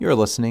You're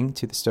listening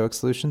to the Stoic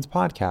Solutions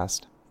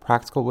Podcast,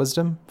 practical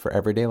wisdom for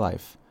everyday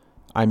life.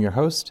 I'm your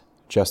host,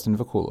 Justin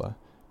Vakula.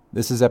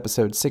 This is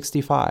episode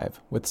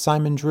 65 with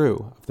Simon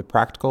Drew of the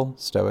Practical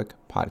Stoic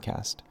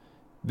Podcast.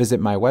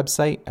 Visit my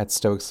website at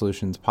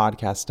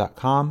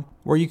stoicsolutionspodcast.com,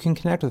 where you can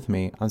connect with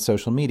me on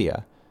social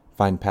media,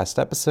 find past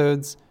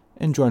episodes,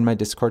 and join my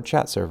Discord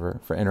chat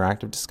server for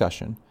interactive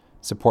discussion.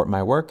 Support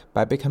my work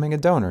by becoming a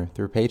donor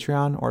through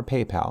Patreon or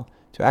PayPal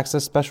to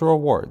access special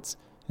rewards,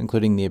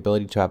 including the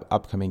ability to have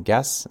upcoming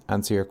guests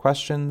answer your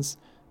questions,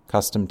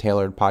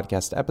 custom-tailored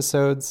podcast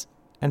episodes,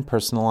 and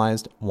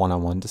personalized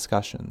one-on-one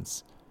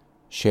discussions.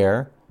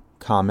 Share,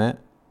 comment,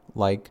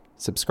 like,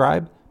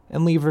 subscribe,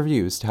 and leave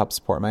reviews to help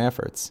support my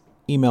efforts.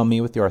 Email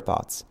me with your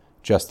thoughts,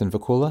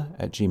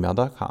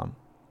 justinvakula@gmail.com.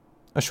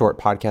 A short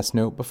podcast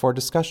note before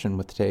discussion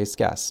with today's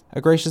guest.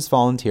 A gracious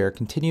volunteer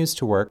continues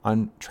to work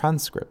on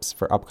transcripts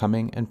for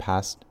upcoming and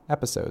past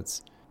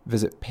episodes.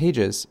 Visit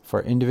pages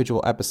for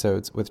individual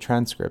episodes with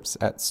transcripts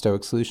at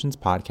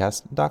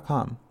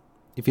stoicsolutionspodcast.com.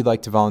 If you'd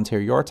like to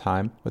volunteer your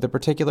time with a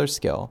particular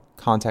skill,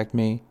 contact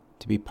me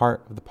to be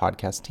part of the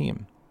podcast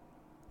team.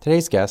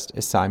 Today's guest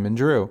is Simon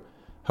Drew,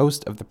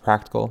 host of the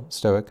Practical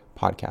Stoic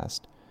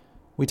Podcast.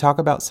 We talk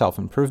about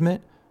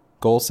self-improvement,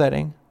 goal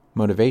setting,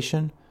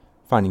 motivation,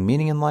 finding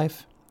meaning in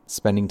life,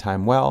 spending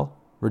time well,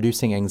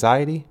 reducing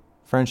anxiety,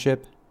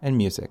 friendship, and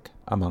music,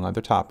 among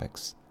other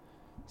topics.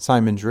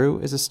 Simon Drew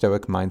is a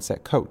Stoic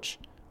mindset coach,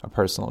 a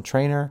personal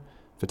trainer,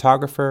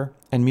 photographer,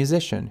 and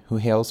musician who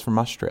hails from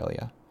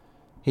Australia.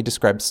 He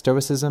describes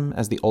Stoicism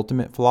as the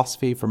ultimate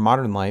philosophy for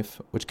modern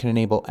life, which can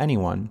enable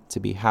anyone to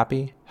be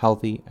happy,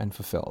 healthy, and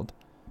fulfilled.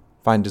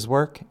 Find his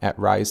work at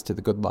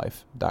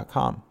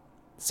risetothegoodlife.com.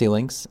 See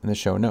links in the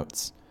show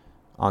notes.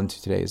 On to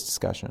today's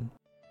discussion.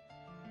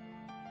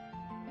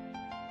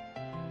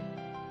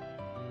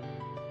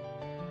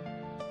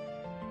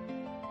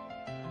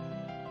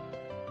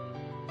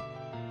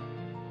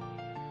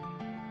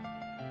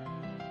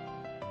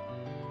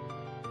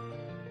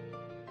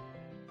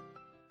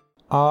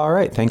 All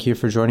right. Thank you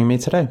for joining me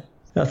today.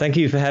 Oh, thank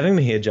you for having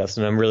me here,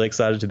 Justin. I'm really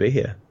excited to be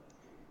here.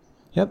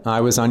 Yep.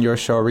 I was on your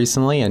show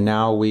recently, and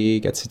now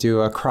we get to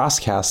do a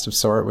crosscast of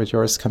sort with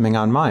yours coming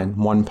on mine.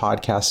 One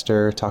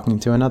podcaster talking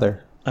to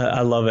another.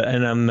 I love it,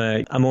 and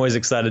I'm always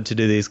excited to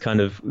do these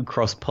kind of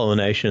cross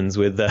pollinations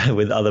with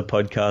other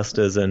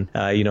podcasters, and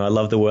I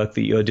love the work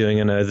that you're doing.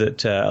 I know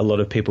that a lot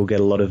of people get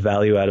a lot of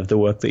value out of the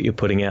work that you're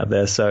putting out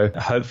there. So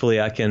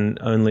hopefully, I can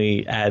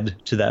only add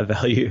to that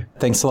value.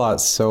 Thanks a lot.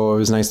 So it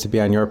was nice to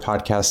be on your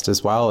podcast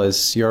as well.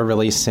 As you're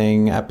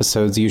releasing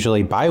episodes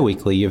usually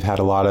bi-weekly, you've had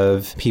a lot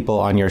of people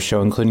on your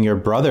show, including your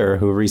brother,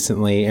 who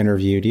recently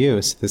interviewed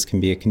you. So this can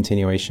be a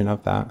continuation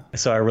of that.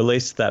 So I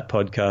released that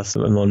podcast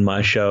on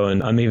my show,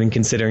 and I'm even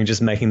considering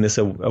just making this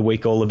a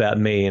week all about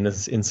me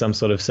in some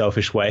sort of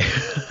selfish way.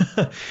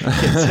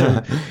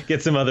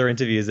 get some other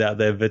interviews out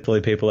there. Hopefully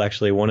people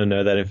actually want to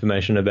know that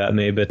information about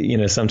me. But,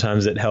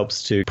 sometimes it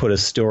helps to put a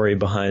story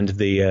behind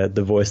the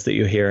voice that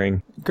you're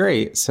hearing.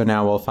 Great. So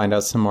now we'll find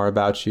out some more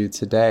about you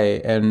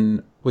today.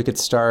 And we could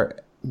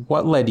start.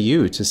 What led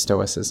you to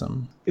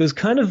Stoicism? It was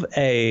kind of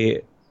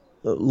a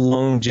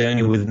long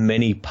journey with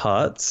many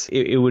parts.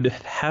 It would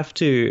have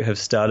to have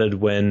started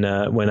when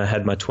I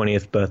had my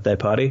 20th birthday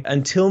party.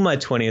 Until my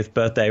 20th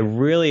birthday,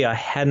 really, I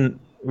hadn't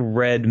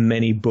read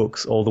many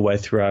books all the way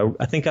through.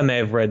 I think I may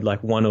have read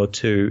like one or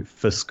two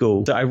for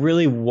school. So I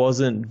really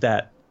wasn't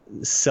that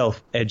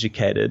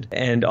self-educated.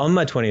 And on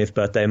my 20th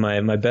birthday,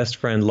 my best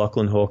friend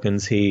Lachlan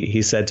Hawkins,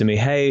 he said to me,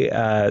 hey,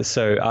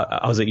 so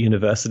I was at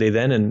university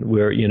then, and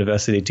we were at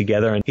university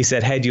together, and he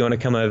said, hey, do you want to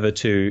come over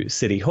to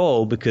City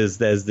Hall, because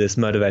there's this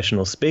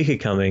motivational speaker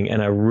coming,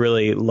 and I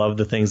really love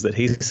the things that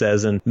he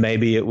says, and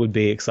maybe it would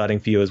be exciting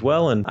for you as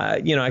well. And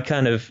I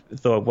kind of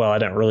thought, well, I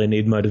don't really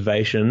need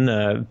motivation,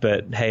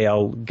 but hey,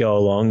 I'll go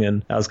along.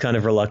 And I was kind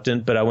of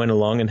reluctant, but I went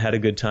along and had a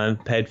good time,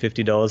 paid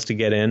 $50 to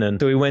get in. And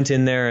so we went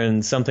in there,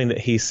 and something that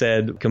he said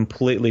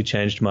completely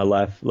changed my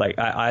life. Like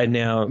I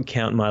now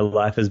count my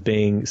life as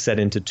being set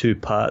into two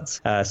parts,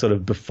 sort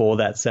of before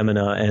that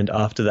seminar and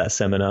after that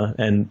seminar.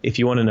 And if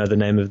you want to know the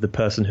name of the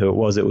person who it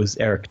was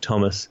Eric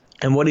Thomas.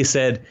 And what he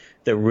said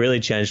that really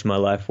changed my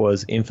life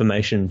was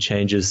information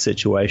changes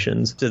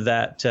situations. To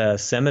that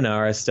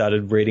seminar, I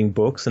started reading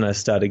books, and I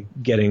started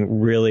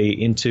getting really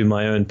into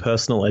my own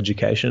personal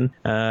education.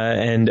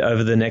 And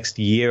over the next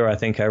year, I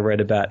think I read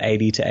about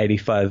 80 to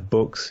 85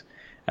 books.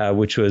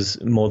 Which was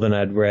more than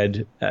I'd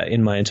read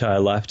in my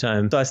entire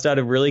lifetime. So I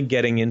started really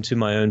getting into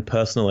my own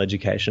personal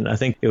education. I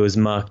think it was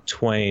Mark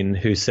Twain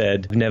who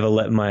said, "I've never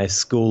let my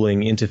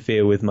schooling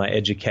interfere with my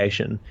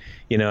education."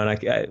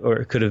 Or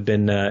it could have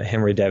been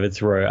Henry David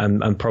Thoreau.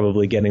 I'm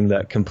probably getting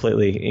that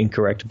completely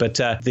incorrect. But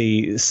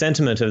the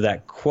sentiment of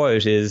that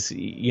quote is,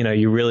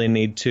 you really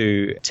need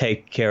to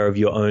take care of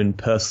your own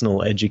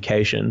personal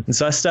education. And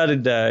so I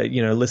started,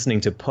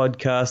 listening to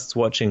podcasts,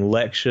 watching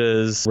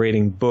lectures,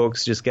 reading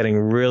books, just getting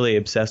really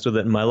obsessed obsessed with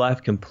it, and my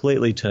life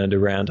completely turned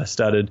around. I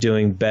started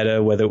doing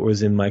better, whether it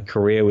was in my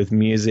career with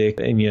music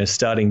and,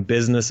 starting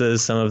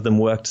businesses. Some of them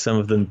worked, some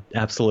of them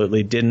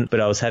absolutely didn't, but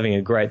I was having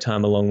a great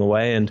time along the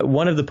way. And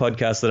one of the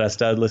podcasts that I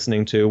started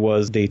listening to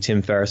was the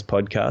Tim Ferriss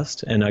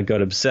podcast, and I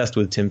got obsessed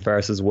with Tim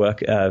Ferriss's work.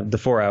 The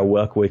 4-Hour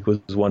Work Week was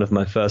one of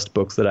my first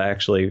books that I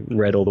actually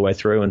read all the way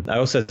through. And I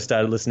also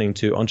started listening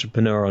to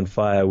Entrepreneur on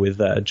Fire with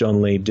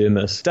John Lee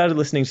Dumas. Started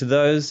listening to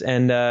those,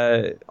 and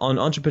on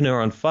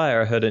Entrepreneur on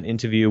Fire, I heard an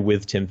interview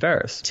with Tim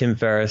Ferriss. Tim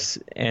Ferriss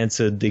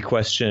answered the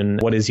question,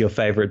 what is your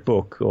favorite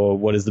book, or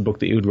what is the book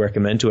that you would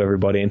recommend to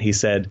everybody? And he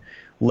said,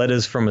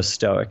 Letters from a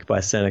Stoic by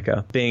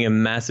Seneca. Being a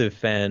massive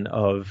fan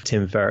of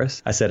Tim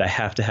Ferriss, I said, I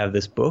have to have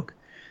this book.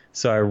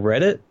 So I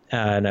read it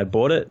and I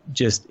bought it.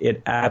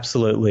 It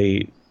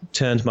absolutely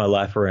turned my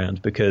life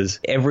around, because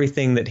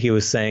everything that he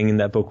was saying in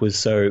that book was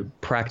so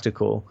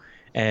practical.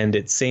 And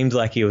it seemed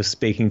like he was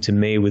speaking to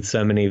me with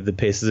so many of the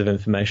pieces of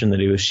information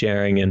that he was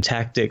sharing, and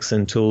tactics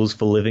and tools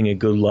for living a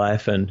good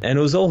life. And it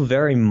was all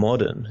very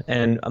modern.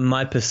 And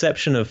my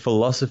perception of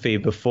philosophy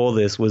before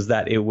this was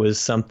that it was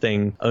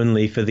something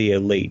only for the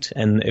elite,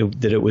 and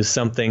that it was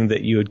something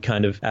that you would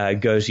kind of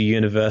go to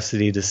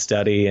university to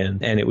study,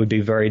 and it would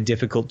be very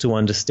difficult to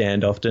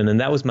understand often. And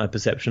that was my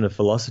perception of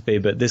philosophy.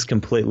 But this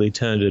completely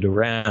turned it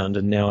around.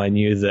 And now I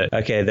knew that,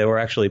 okay, there were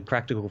actually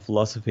practical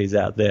philosophies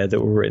out there that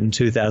were written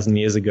 2,000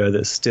 years ago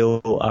that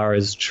still are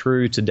as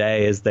true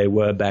today as they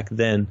were back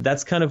then.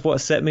 That's kind of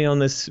what set me on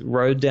this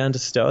road down to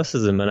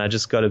Stoicism, and I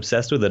just got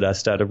obsessed with it. I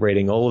started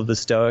reading all of the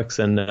Stoics,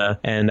 and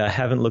I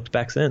haven't looked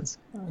back since.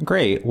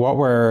 Great. What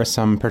were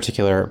some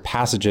particular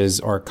passages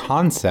or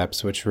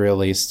concepts which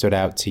really stood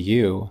out to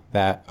you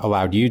that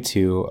allowed you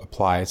to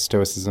apply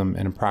Stoicism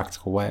in a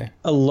practical way?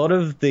 A lot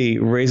of the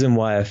reason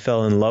why I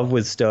fell in love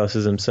with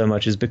Stoicism so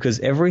much is because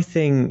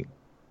everything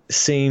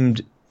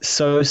seemed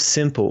so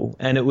simple,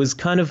 and it was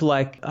kind of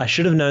like I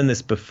should have known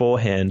this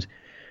beforehand,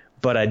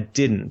 but I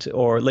didn't,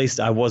 or at least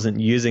I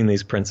wasn't using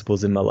these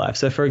principles in my life.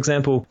 So, for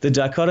example, the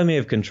dichotomy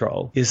of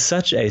control is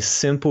such a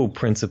simple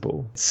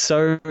principle. It's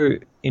so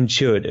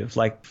intuitive.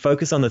 Like,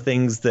 focus on the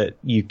things that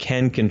you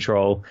can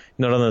control,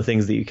 not on the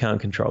things that you can't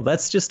control.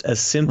 That's just a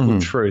simple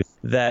truth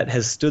that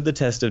has stood the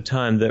test of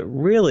time, that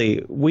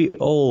really we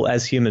all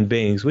as human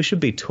beings, we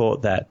should be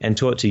taught that, and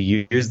taught to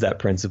use that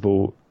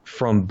principle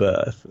from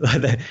birth.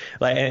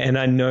 And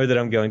I know that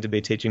I'm going to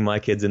be teaching my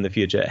kids in the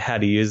future how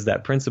to use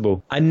that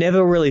principle. I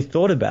never really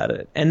thought about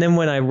it. And then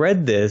when I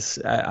read this,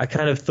 I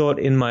kind of thought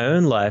in my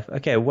own life,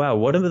 okay, wow,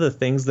 what are the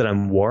things that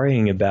I'm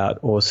worrying about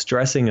or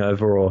stressing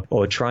over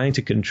or trying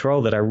to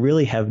control that I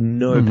really have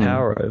no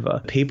power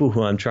over? People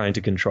who I'm trying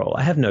to control,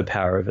 I have no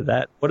power over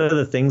that. What are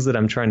the things that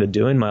I'm trying to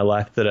do in my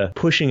life that are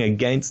pushing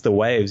against the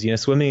waves,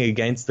 swimming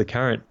against the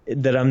current,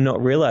 that I'm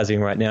not realizing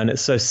right now? And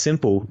it's so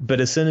simple, but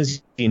as soon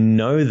as you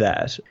know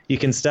that, you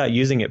can start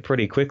using it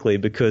pretty quickly,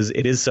 because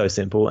it is so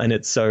simple and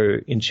it's so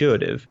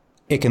intuitive.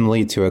 It can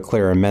lead to a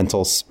clearer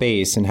mental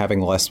space and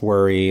having less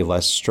worry,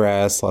 less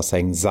stress, less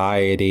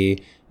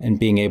anxiety, and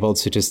being able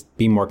to just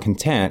be more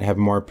content, have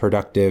more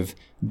productive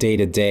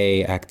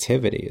day-to-day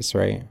activities,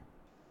 right?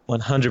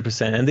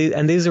 100%.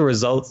 And these are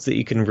results that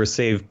you can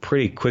receive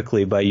pretty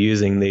quickly by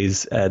using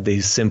these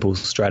simple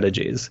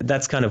strategies.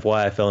 That's kind of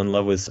why I fell in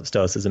love with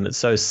Stoicism. It's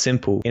so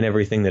simple in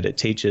everything that it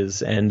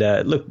teaches. And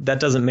look, that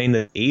doesn't mean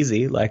that it's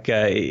easy.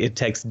 It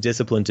takes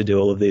discipline to do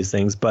all of these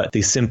things. But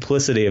the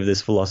simplicity of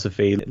this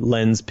philosophy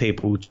lends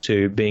people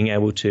to being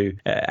able to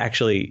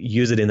actually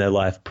use it in their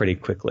life pretty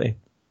quickly.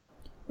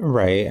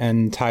 Right.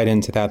 And tied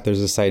into that, there's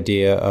this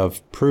idea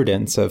of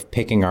prudence, of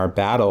picking our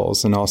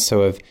battles, and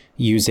also of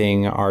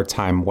using our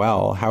time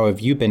well. How have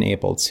you been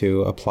able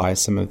to apply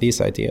some of these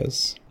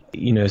ideas?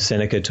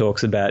 Seneca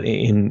talks about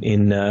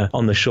in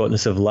On the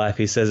Shortness of Life,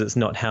 he says it's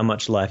not how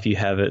much life you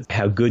have, it's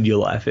how good your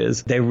life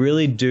is. They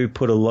really do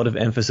put a lot of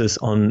emphasis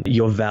on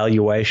your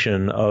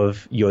valuation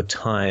of your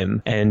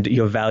time and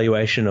your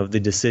valuation of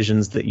the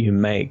decisions that you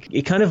make.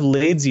 It kind of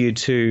leads you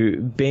to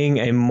being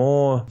a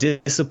more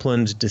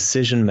disciplined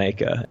decision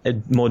maker, a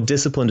more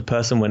disciplined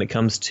person when it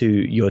comes to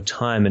your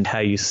time and how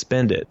you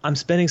spend it. I'm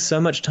spending so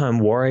much time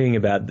worrying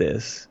about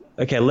this.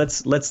 Okay,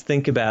 let's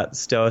think about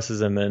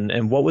Stoicism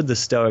and what would the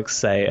Stoics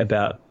say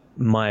about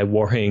my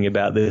worrying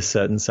about this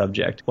certain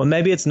subject? Well,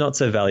 maybe it's not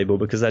so valuable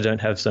because I don't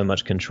have so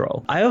much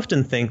control. I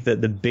often think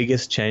that the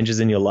biggest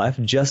changes in your life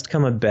just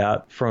come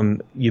about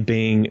from you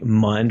being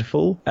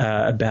mindful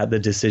about the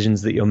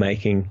decisions that you're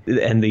making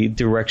and the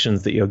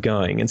directions that you're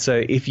going. And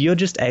so if you're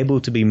just able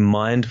to be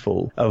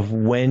mindful of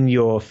when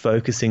you're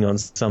focusing on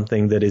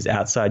something that is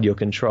outside your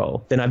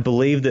control, then I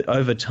believe that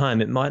over time,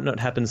 it might not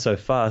happen so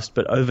fast,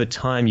 but over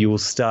time you will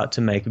start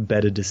to make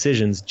better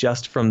decisions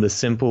just from the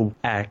simple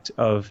act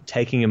of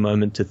taking a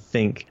moment to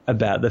think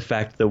about the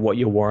fact that what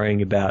you're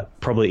worrying about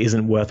probably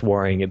isn't worth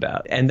worrying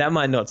about. And that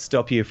might not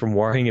stop you from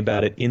worrying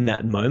about it in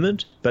that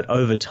moment, but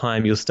over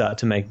time you'll start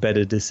to make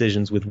better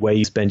decisions with where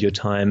you spend your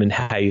time and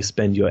how you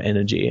spend your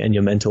energy and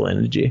your mental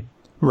energy.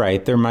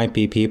 Right. There might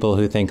be people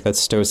who think that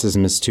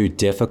Stoicism is too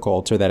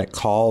difficult or that it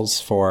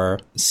calls for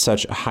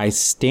such a high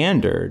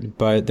standard,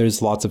 but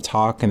there's lots of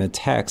talk in the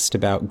text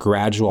about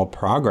gradual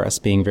progress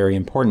being very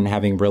important,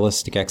 having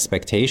realistic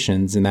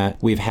expectations, and that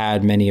we've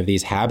had many of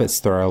these habits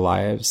through our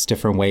lives,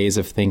 different ways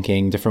of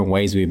thinking, different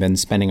ways we've been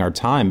spending our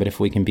time. But if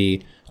we can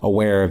be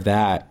aware of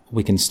that,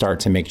 we can start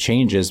to make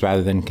changes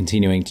rather than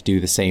continuing to do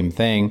the same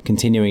thing,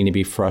 continuing to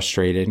be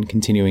frustrated and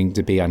continuing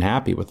to be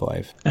unhappy with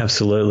life.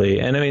 Absolutely.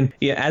 And I mean,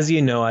 yeah, as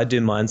you know, I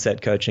do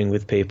mindset coaching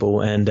with people.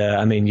 And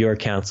I mean, you're a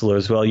counselor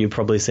as well. You've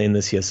probably seen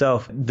this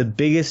yourself. The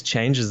biggest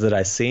changes that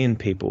I see in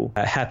people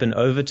happen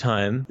over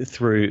time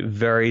through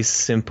very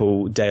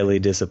simple daily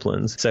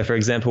disciplines. So for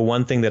example,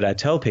 one thing that I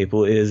tell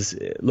people is,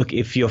 look,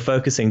 if you're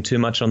focusing too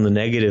much on the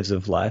negatives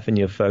of life and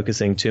you're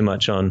focusing too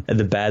much on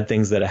the bad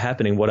things that are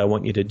happening, what I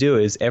want you to do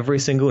is every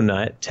single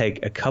night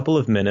take a couple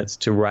of minutes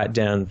to write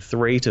down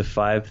 3 to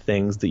 5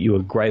 things that you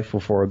are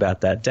grateful for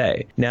about that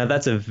day. Now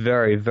that's a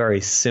very,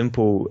 very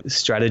simple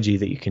strategy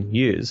that you can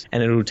use,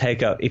 and it'll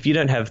take up, if you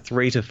don't have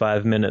 3 to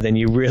 5 minutes, then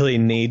you really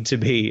need to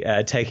be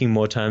taking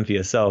more time for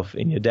yourself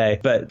in your day.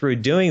 But through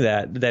doing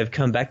that, they've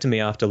come back to me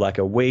after like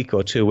a week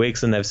or 2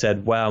 weeks and they've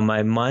said, wow,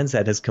 my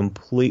mindset has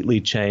completely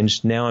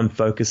changed. Now I'm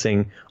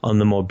focusing on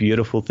the more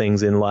beautiful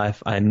things in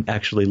life. I'm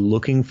actually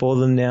looking for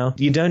them now.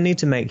 You don't need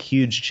to make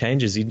huge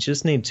changes. You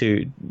just need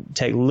to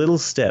take little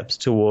steps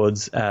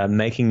towards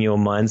making your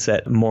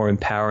mindset more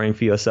empowering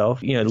for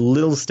yourself. You know,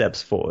 little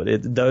steps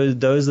forward.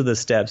 Those are the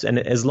steps. And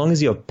as long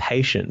as you're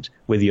patient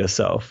with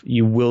yourself,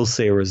 you will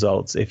see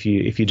results if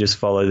you just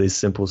follow these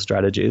simple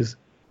strategies.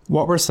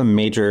 What were some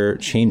major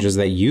changes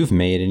that you've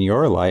made in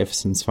your life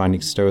since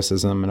finding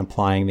Stoicism and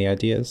applying the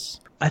ideas?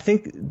 I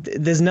think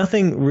there's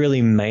nothing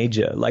really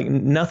major. Like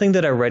nothing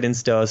that I read in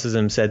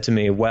Stoicism said to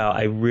me, wow,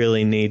 I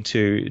really need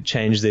to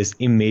change this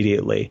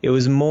immediately. It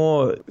was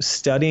more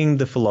studying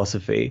the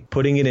philosophy,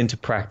 putting it into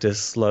practice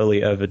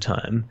slowly over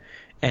time.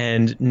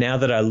 And now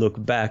that I look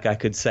back, I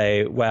could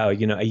say, wow,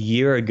 you know, a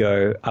year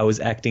ago, I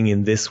was acting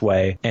in this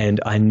way, and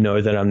I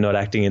know that I'm not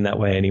acting in that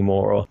way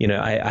anymore. Or, you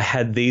know, I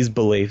had these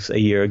beliefs a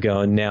year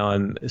ago, and now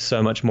I'm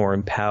so much more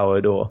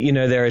empowered. Or, you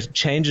know, there are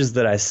changes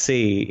that I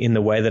see in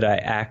the way that I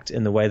act,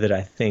 in the way that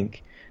I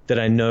think, that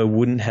I know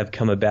wouldn't have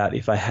come about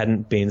if I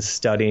hadn't been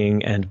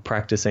studying and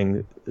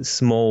practicing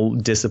small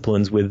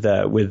disciplines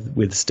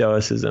with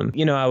Stoicism.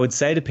 You know, I would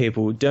say to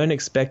people, don't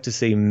expect to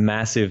see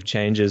massive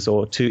changes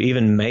or to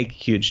even make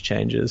huge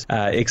changes.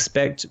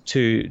 Expect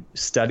to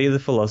study the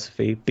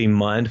philosophy, be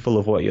mindful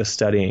of what you're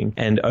studying,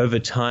 and over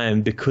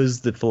time,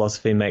 because the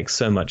philosophy makes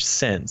so much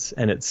sense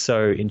and it's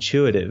so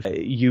intuitive,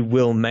 you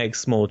will make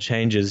small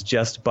changes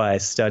just by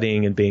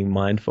studying and being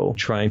mindful,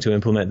 trying to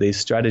implement these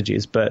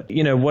strategies. But,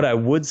 you know, what I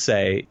would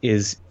say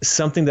is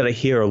something that I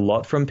hear a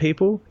lot from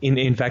people.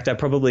 In fact, I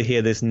probably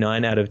hear this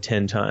 9 out of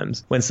 10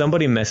 times. When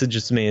somebody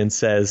messages me and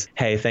says,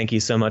 hey, thank you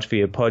so much for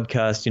your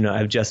podcast, you know,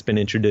 I've just been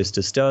introduced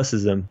to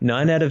Stoicism,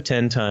 9 out of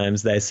 10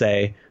 times they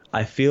say,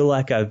 I feel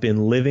like I've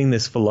been living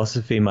this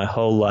philosophy my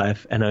whole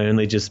life and I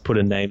only just put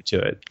a name to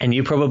it. And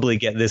you probably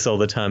get this all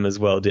the time as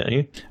well, don't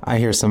you? I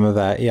hear some of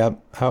that. Yep.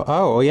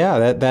 Oh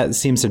yeah. That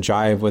seems to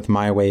jive with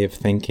my way of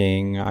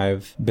thinking.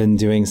 I've been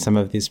doing some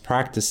of these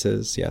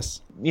practices.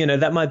 Yes. You know,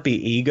 that might be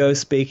ego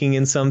speaking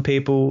in some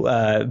people,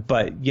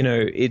 but, you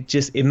know,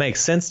 it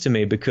makes sense to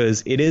me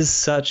because it is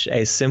such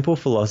a simple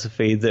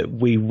philosophy that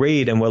we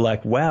read and we're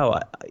like, wow,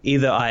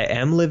 either I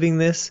am living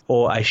this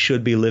or I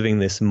should be living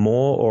this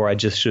more or I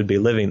just should be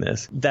living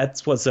this.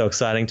 That's what's so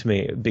exciting to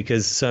me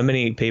because so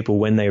many people,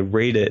 when they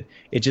read it,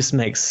 it just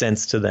makes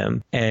sense to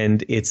them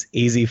and it's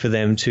easy for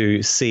them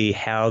to see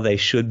how they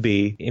should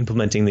be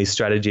implementing these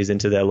strategies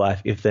into their life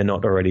if they're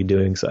not already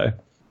doing so.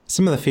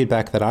 Some of the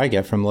feedback that I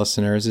get from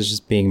listeners is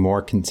just being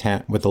more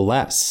content with the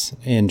less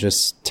and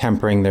just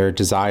tempering their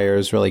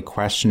desires, really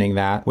questioning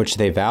that which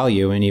they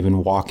value and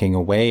even walking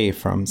away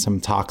from some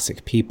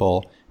toxic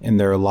people in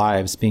their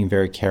lives, being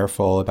very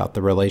careful about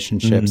the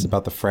relationships,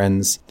 about the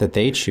friends that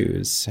they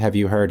choose. Have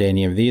you heard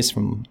any of these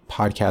from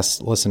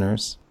podcast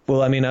listeners?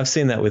 Well, I mean, I've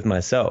seen that with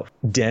myself,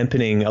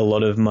 dampening a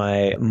lot of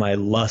my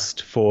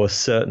lust for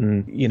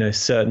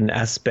certain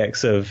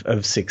aspects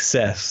of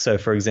success. So,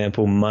 for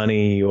example,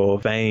 money or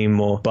fame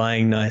or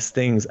buying nice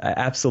things.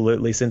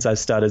 Absolutely, since I've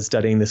started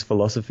studying this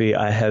philosophy,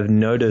 I have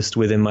noticed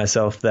within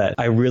myself that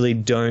I really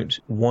don't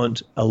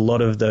want a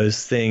lot of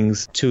those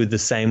things to the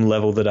same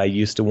level that I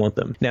used to want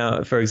them.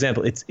 Now, for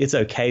example, it's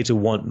okay to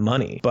want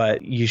money,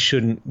 but you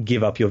shouldn't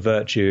give up your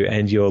virtue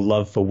and your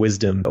love for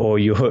wisdom or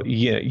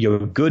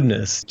your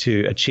goodness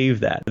to achieve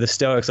that. The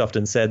Stoics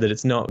often said that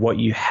it's not what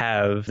you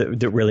have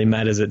that really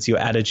matters, it's your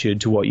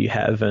attitude to what you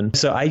have. And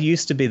so I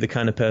used to be the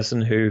kind of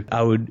person who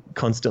I would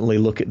constantly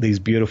look at these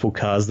beautiful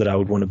cars that I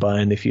would want to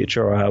buy in the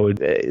future, or I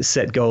would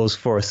set goals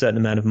for a certain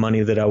amount of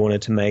money that I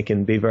wanted to make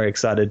and be very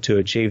excited to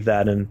achieve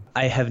that. And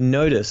I have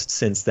noticed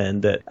since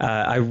then that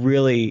I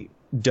really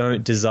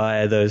don't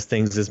desire those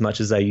things as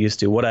much as I used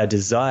to. What I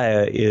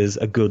desire is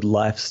a good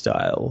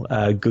lifestyle,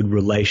 good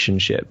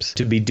relationships,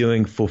 to be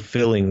doing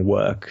fulfilling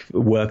work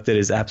that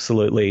is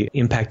absolutely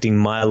impacting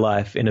my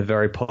life in a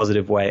very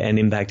positive way and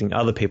impacting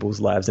other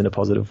people's lives in a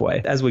positive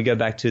way. As we go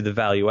back to the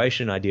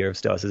valuation idea of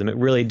Stoicism, it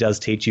really does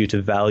teach you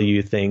to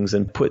value things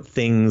and put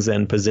things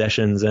and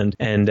possessions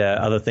and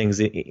other things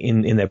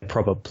in their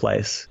proper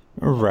place.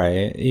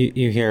 Right.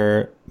 You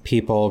hear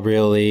people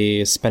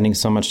really spending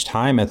so much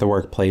time at the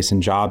workplace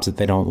in jobs that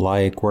they don't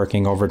like,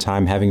 working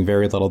overtime, having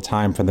very little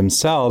time for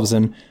themselves.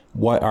 And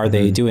what are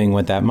they doing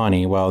with that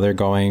money? Well, they're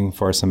going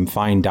for some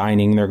fine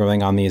dining. They're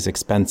going on these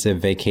expensive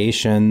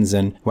vacations.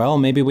 And, well,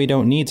 maybe we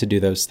don't need to do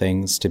those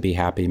things to be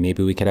happy.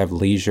 Maybe we could have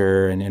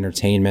leisure and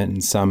entertainment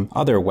in some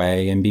other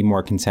way and be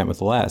more content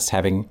with less,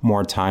 having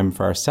more time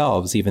for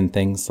ourselves, even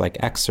things like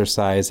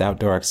exercise,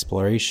 outdoor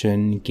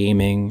exploration,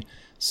 gaming,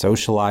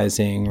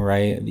 socializing,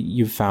 right?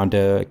 You've found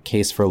a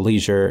case for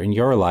leisure in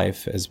your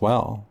life as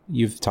well.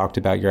 You've talked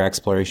about your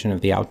exploration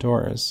of the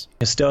outdoors.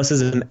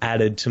 Stoicism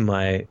added to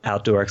my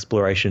outdoor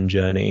exploration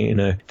journey.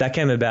 That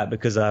came about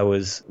because I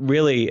was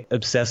really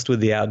obsessed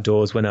with the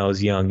outdoors when I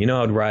was young.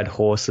 I'd ride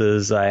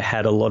horses. I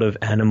had a lot of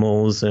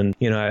animals, and,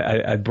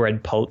 I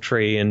bred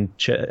poultry and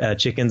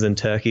chickens and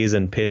turkeys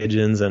and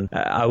pigeons. And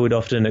I would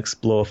often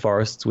explore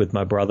forests with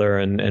my brother,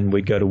 and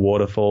we'd go to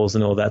waterfalls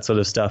and all that sort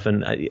of stuff.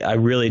 And I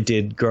really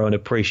did grow an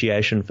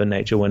appreciation for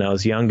nature when I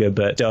was younger,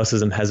 but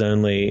Stoicism has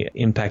only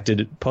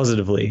impacted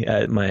positively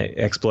my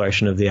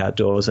exploration of the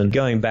outdoors. And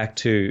going back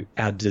to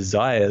our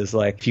desires,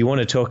 like, if you want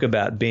to talk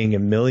about being a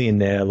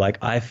millionaire, like,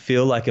 I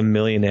feel like a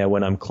millionaire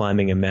when I'm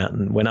climbing a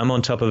mountain, when I'm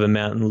on top of a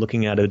mountain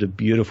looking out at a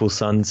beautiful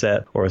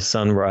sunset or a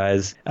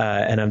sunrise,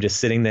 and I'm just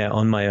sitting there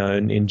on my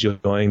own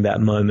enjoying that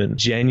moment.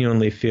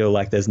 Genuinely feel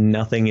like there's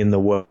nothing in the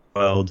world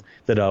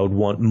that I would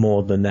want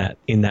more than that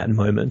in that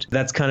moment.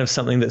 That's kind of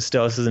something that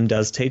Stoicism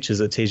does teach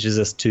us. It teaches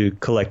us to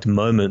collect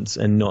moments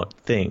and not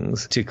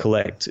things, to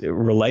collect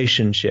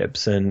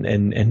relationships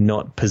and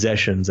not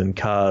possessions and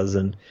cars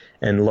and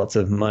lots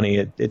of money.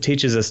 It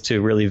teaches us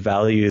to really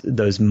value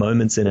those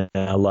moments in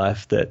our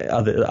life that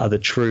are the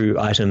true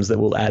items that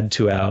will add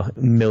to our $1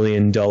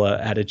 million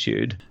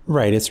attitude.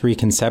 Right. It's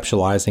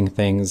reconceptualizing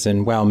things.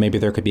 And, well, maybe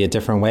there could be a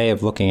different way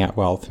of looking at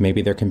wealth.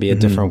 Maybe there can be a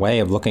different way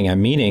of looking at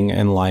meaning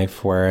in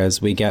life,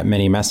 whereas we get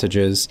many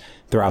messages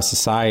throughout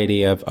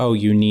society of, oh,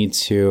 you need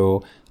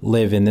to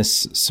live in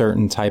this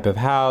certain type of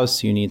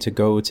house, you need to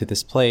go to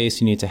this place,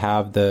 you need to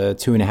have the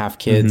 2.5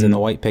 kids and the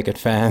white picket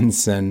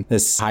fence and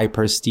this high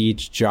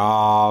prestige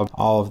job,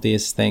 all of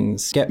these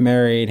things. Get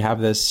married,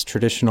 have this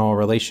traditional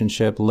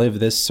relationship, live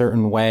this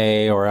certain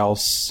way, or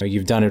else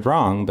you've done it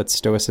wrong. But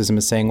Stoicism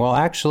is saying, well,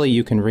 actually,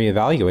 you can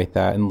reevaluate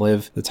that and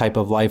live the type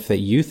of life that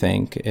you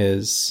think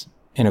is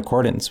in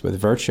accordance with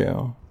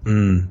virtue.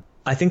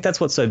 I think that's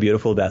what's so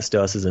beautiful about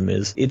Stoicism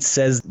is it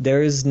says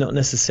there is not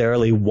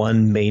necessarily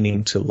one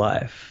meaning to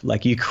life.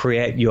 Like, you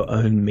create your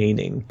own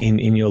meaning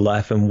in your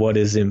life and what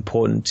is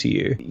important to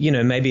you.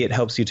 Maybe it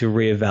helps you to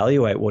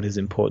reevaluate what is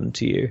important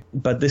to you.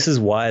 But this is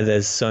why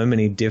there's so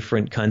many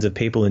different kinds of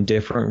people in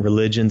different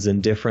religions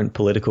and different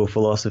political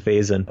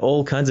philosophies and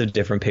all kinds of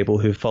different people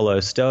who follow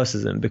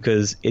Stoicism,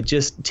 because it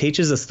just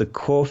teaches us the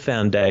core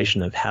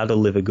foundation of how to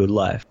live a good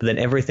life. But then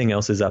everything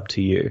else is up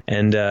to you.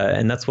 And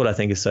that's what I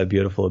think is so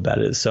beautiful about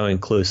it. It's so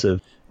inclusive.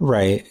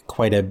 Right.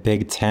 Quite a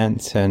big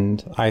tent.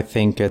 And I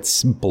think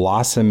it's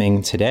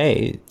blossoming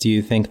today. Do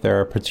you think there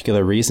are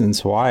particular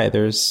reasons why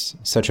there's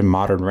such a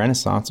modern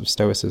renaissance of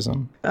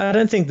Stoicism? I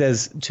don't think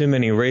there's too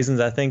many reasons.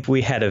 I think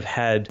we had have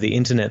had the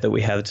internet that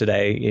we have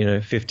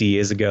today, 50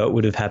 years ago, it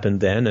would have happened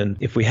then. And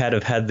if we had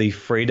have had the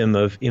freedom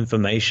of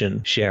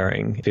information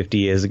sharing 50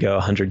 years ago,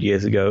 100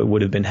 years ago, it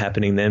would have been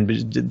happening then.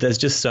 But there's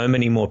just so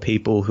many more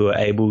people who are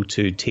able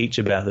to teach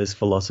about this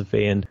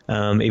philosophy. And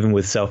even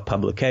with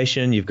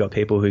self-publication, you've got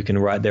people who can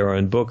write their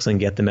own books and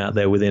get them out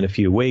there within a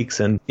few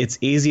weeks. And it's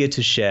easier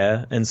to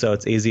share, and so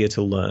it's easier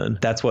to learn.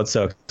 That's what's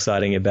so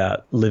exciting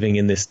about living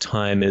in this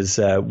time is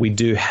we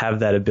do have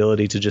that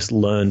ability to just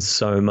learn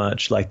so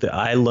much. Like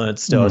I learned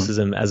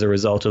Stoicism as a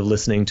result of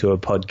listening to a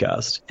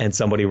podcast and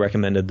somebody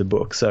recommended the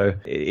book. So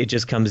it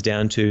just comes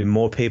down to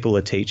more people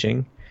are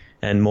teaching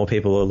and more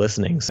people are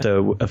listening.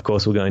 So, of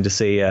course, we're going to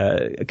see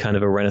a kind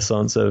of a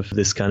renaissance of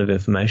this kind of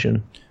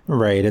information.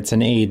 Right. It's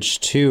an age,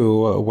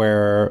 too,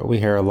 where we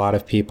hear a lot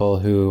of people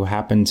who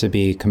happen to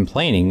be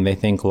complaining. They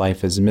think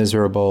life is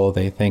miserable.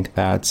 They think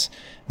that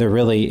there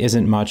really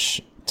isn't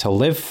much to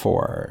live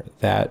for,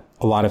 that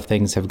a lot of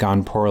things have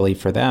gone poorly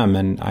for them.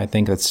 And I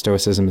think that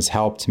Stoicism has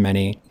helped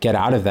many get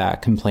out of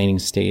that complaining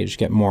stage,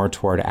 get more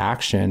toward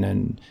action,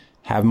 and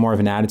have more of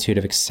an attitude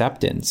of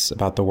acceptance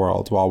about the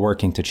world while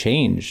working to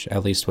change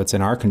at least what's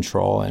in our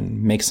control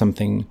and make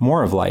something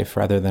more of life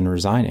rather than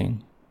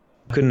resigning.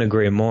 Couldn't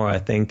agree more. I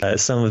think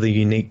some of the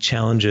unique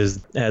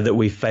challenges that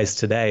we face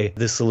today,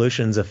 the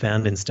solutions are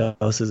found in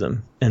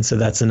Stoicism. And so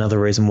that's another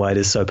reason why it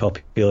is so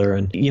popular.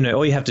 And,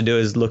 all you have to do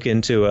is look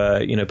into,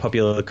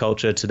 popular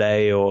culture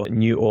today or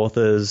new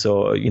authors,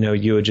 or,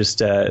 you were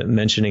just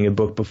mentioning a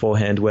book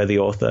beforehand where the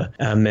author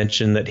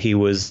mentioned that he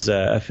was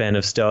a fan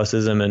of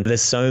Stoicism. And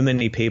there's so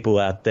many people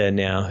out there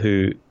now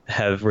who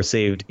have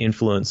received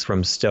influence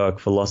from Stoic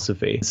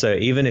philosophy. So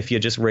even if you're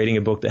just reading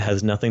a book that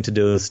has nothing to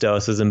do with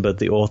Stoicism, but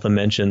the author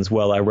mentions,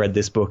 well, I read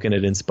this book and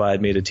it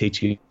inspired me to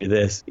teach you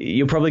this,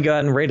 you'll probably go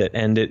out and read it.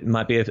 And it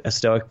might be a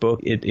Stoic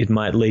book. It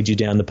might lead you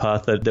down the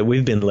path that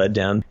we've been led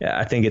down.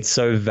 I think it's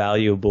so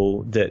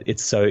valuable that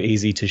it's so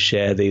easy to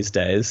share these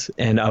days.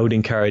 And I would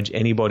encourage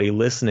anybody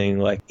listening,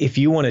 like, if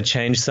you want to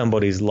change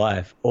somebody's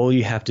life, all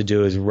you have to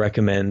do is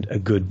recommend a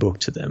good book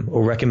to them,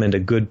 or recommend a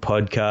good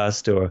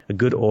podcast or a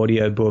good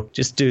audio book.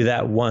 Just do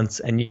that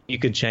once, and you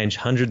could change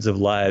hundreds of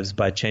lives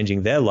by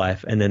changing their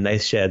life, and then they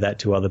share that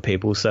to other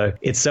people. So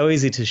it's so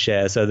easy to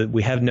share, so that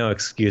we have no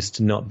excuse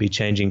to not be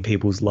changing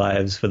people's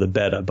lives for the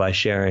better by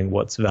sharing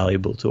what's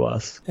valuable to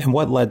us. And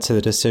what led to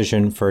the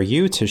decision for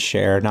you to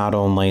share, not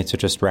only to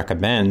just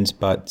recommend,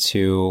 but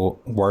to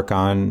work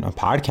on a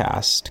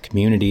podcast,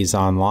 communities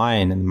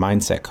online, and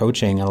mindset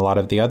coaching, and a lot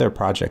of the other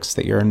projects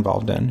that you're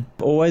involved in?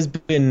 I've always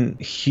been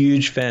a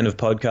huge fan of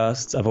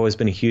podcasts. I've always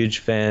been a huge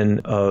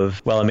fan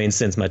of,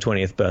 since my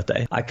 20th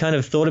birthday. I kind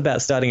of thought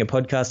about starting a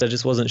podcast. I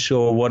just wasn't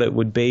sure what it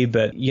would be.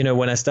 But,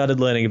 when I started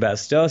learning about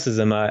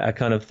Stoicism, I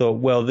kind of thought,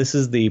 well, this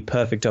is the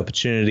perfect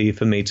opportunity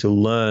for me to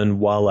learn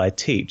while I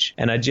teach.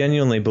 And I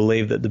genuinely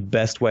believe that the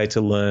best way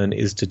to learn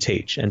is to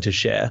teach and to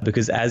share,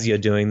 because as you're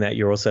doing that,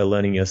 you're also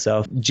learning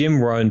yourself.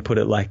 Jim Rohn put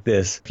it like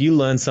this: if you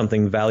learn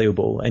something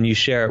valuable and you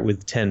share it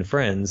with 10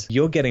 friends,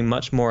 you're getting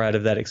much more out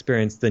of that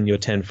experience than your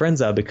 10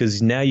 friends are,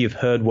 because now you've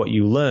heard what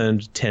you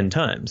learned 10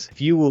 times. If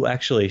you will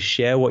actually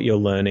share what you're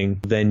learning,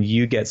 then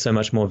you get so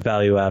much more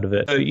value out of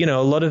it. So,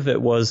 a lot of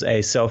it was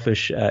a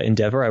selfish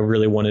endeavor. I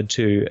really wanted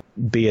to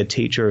be a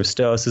teacher of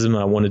Stoicism.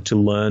 I wanted to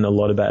learn a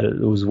lot about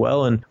it as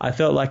well. And I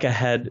felt like I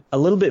had a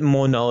little bit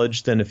more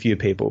knowledge than a few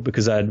people,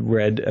 because I'd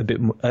read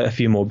a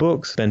few more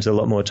books, spent a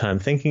lot more time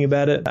thinking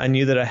about it. I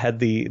knew that I had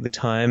the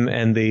time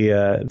and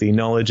the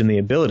knowledge and the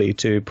ability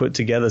to put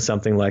together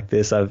something like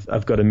this.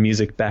 I've got a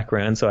music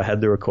background, so I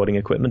had the recording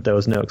equipment. There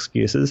was no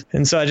excuses.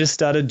 And so I just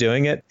started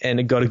doing it, and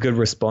it got a good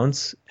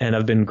response, and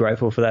I've been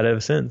grateful for that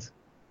ever since.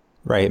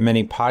 Right.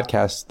 Many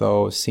podcasts,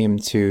 though, seem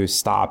to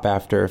stop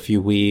after a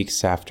few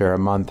weeks, after a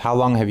month. How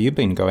long have you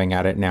been going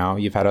at it now?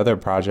 You've had other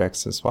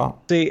projects as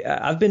well. See,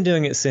 I've been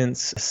doing it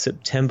since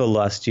September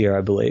last year,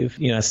 I believe.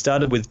 I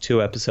started with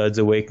 2 episodes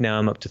a week. Now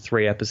I'm up to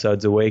 3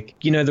 episodes a week.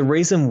 The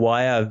reason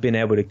why I've been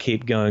able to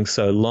keep going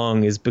so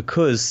long is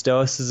because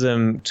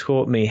Stoicism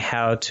taught me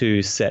how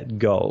to set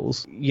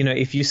goals.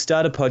 If you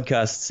start a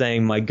podcast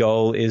saying my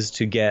goal is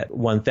to get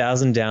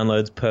 1,000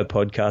 downloads per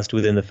podcast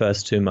within the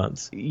first 2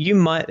 months, you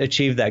might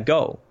achieve that goal.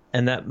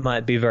 And that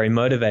might be very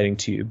motivating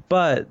to you.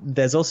 But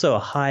there's also a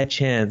high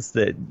chance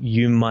that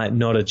you might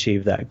not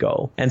achieve that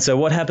goal. And so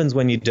what happens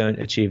when you don't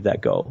achieve that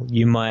goal?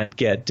 You might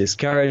get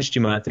discouraged.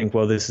 You might think,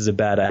 well, this is a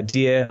bad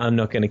idea. I'm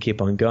not going to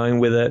keep on going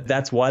with it.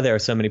 That's why there are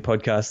so many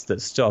podcasts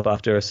that stop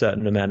after a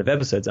certain amount of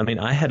episodes.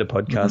 I had a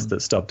podcast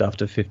that stopped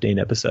after 15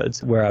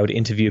 episodes, where I would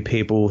interview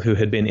people who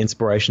had been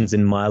inspirations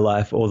in my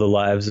life or the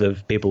lives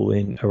of people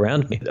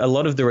around me. A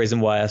lot of the reason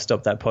why I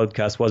stopped that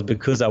podcast was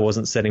because I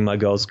wasn't setting my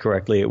goals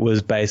correctly. It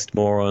was based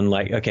more on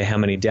how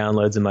many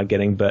downloads am I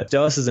getting? But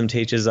Stoicism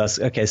teaches us,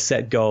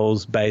 set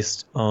goals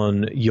based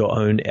on your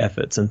own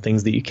efforts and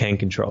things that you can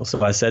control.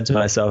 So I said to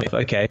myself,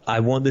 I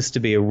want this to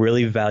be a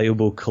really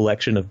valuable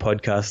collection of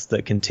podcasts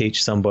that can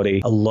teach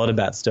somebody a lot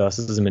about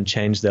Stoicism and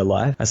change their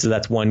life. So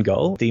that's one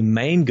goal. The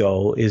main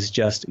goal is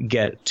just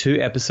get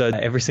 2 episodes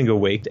every single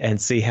week and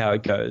see how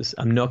it goes.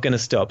 I'm not going to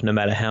stop no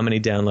matter how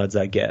many downloads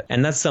I get.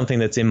 And that's something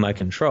that's in my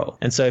control.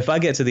 And so if I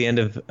get to the end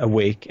of a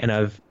week and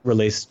I've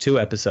released 2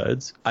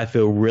 episodes, I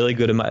feel really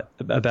good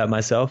about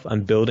myself. I'm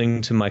building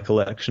to my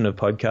collection of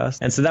podcasts.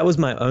 And so that was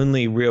my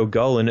only real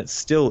goal, and it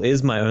still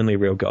is my only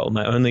real goal.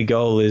 My only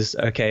goal is,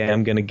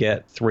 I'm going to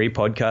get 3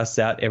 podcasts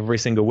out every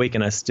single week,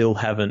 and I still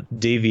haven't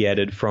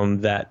deviated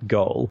from that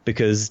goal,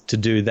 because to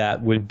do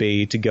that would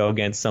be to go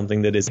against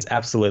something that is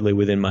absolutely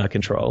within my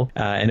control,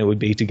 and it would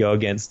be to go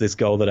against this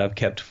goal that I've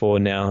kept for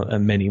now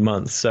many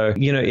months. So,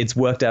 it's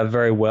worked out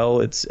very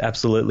well. It's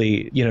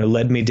absolutely,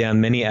 led me down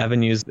many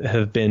avenues that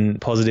have been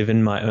positive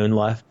in my own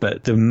life,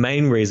 but the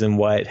main reason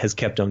why it has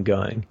kept on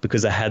going,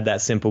 because I had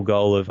that simple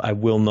goal of I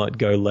will not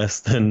go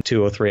less than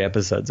 2 or 3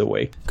 episodes a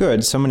week.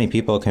 Good. So many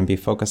people can be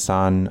focused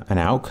on an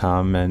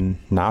outcome and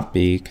not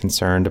be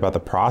concerned about the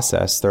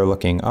process. They're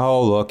looking,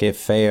 oh, look, it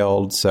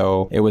failed,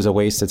 so it was a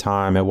waste of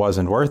time. It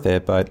wasn't worth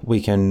it. But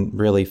we can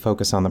really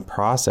focus on the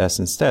process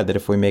instead, that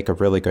if we make a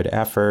really good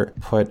effort,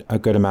 put a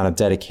good amount of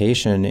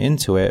dedication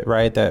into it,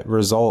 right, that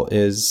result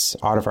is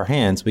out of our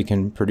hands. We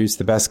can produce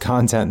the best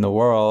content in the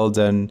world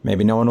and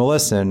maybe no one will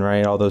listen,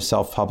 right? All those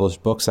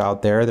self-published books out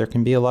out there, there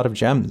can be a lot of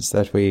gems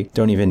that we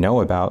don't even know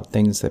about,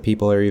 things that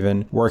people are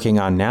even working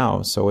on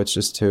now. So it's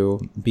just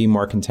to be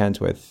more content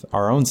with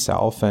our own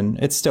self.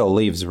 And it still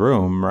leaves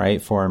room,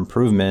 right, for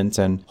improvement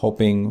and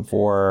hoping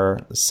for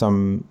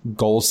some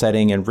goal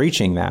setting and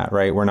reaching that,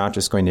 right? We're not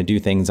just going to do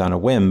things on a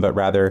whim, but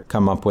rather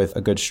come up with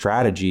a good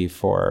strategy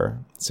for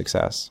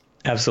success.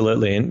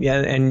 Absolutely. And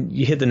yeah, and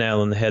you hit the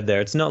nail on the head there.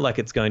 It's not like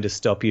it's going to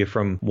stop you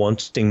from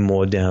wanting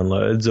more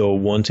downloads or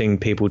wanting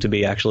people to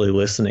be actually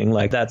listening.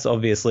 Like, that's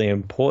obviously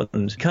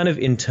important. It kind of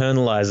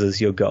internalizes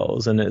your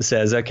goals, and it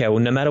says, okay, well,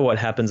 no matter what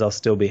happens, I'll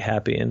still be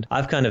happy. And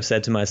I've kind of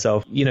said to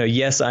myself,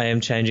 yes, I am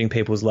changing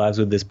people's lives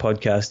with this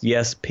podcast.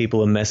 Yes,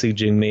 people are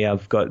messaging me.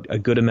 I've got a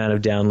good amount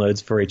of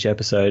downloads for each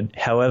episode.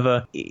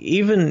 However,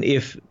 even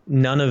if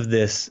none of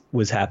this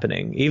was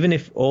happening, even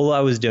if all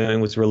I was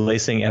doing was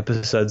releasing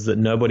episodes that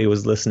nobody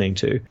was listening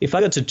to, if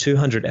I got to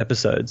 200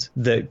 episodes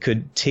that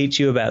could teach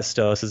you about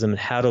Stoicism and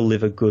how to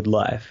live a good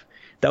life,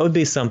 that would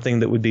be something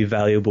that would be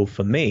valuable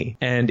for me,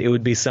 and it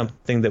would be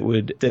something that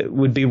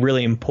would be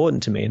really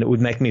important to me, and it would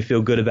make me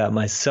feel good about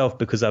myself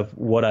because of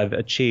what I've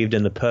achieved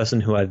and the person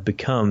who I've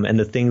become and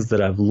the things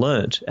that I've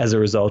learned as a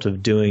result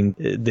of doing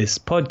this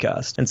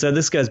podcast. And so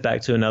this goes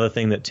back to another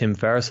thing that Tim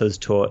Ferriss has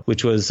taught,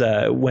 which was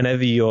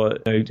whenever you're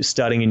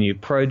starting a new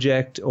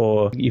project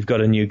or you've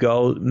got a new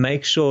goal,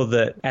 make sure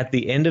that at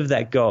the end of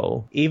that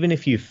goal, even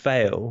if you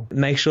fail,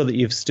 make sure that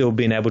you've still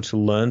been able to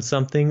learn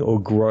something or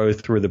grow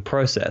through the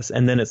process,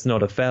 and then it's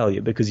not a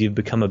failure because you've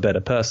become a better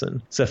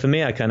person. So for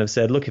me, I kind of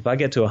said, look, if I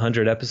get to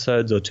 100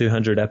 episodes or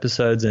 200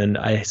 episodes and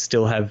I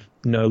still have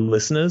no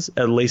listeners,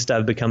 at least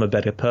I've become a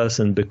better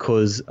person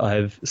because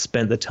I've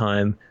spent the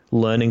time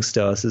learning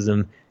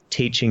Stoicism,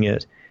 teaching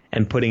it,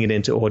 and putting it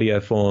into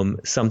audio form,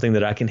 something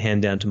that I can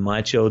hand down to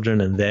my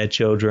children and their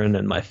children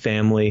and my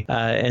family,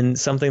 and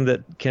something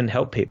that can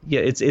help people. Yeah,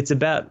 it's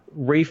about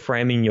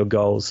reframing your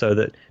goals so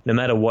that no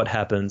matter what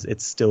happens,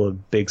 it's still a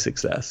big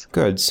success.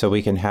 Good. So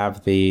we can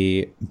have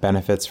the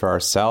benefits for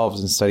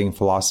ourselves in studying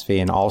philosophy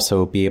and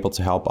also be able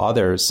to help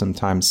others.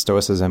 Sometimes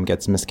Stoicism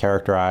gets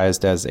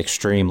mischaracterized as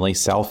extremely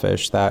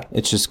selfish, that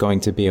it's just going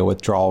to be a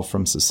withdrawal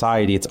from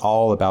society. It's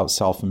all about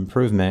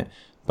self-improvement,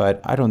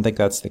 but I don't think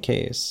that's the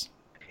case.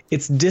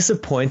 It's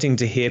disappointing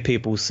to hear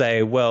people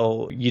say,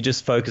 well, you're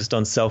just focused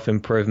on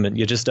self-improvement.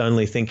 You're just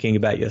only thinking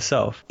about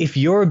yourself. If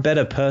you're a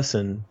better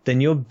person, then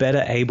you're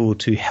better able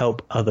to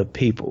help other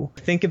people.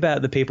 Think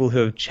about the people who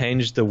have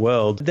changed the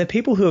world. They're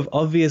people who have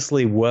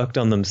obviously worked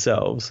on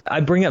themselves. I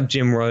bring up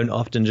Jim Rohn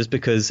often just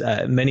because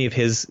many of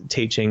his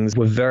teachings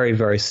were very,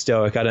 very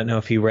Stoic. I don't know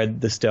if he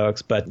read the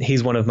Stoics, but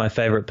he's one of my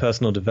favorite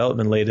personal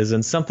development leaders.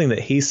 And something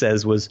that he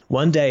says was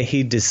one day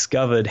he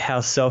discovered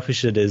how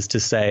selfish it is to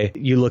say,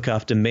 you look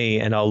after me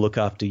and I'll look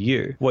after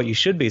you. What you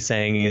should be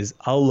saying is,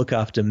 I'll look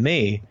after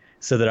me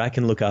so that I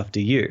can look after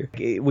you.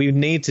 We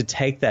need to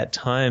take that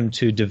time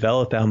to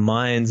develop our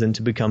minds and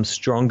to become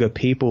stronger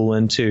people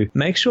and to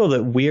make sure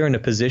that we're in a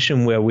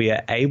position where we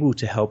are able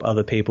to help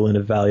other people in a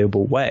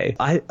valuable way.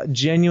 I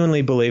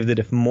genuinely believe that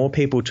if more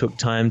people took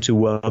time to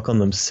work on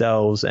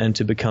themselves and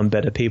to become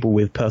better people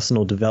with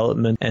personal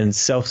development and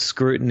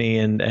self-scrutiny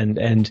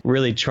and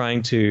really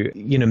trying to,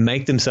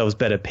 make themselves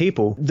better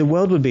people, the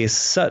world would be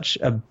such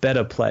a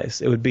better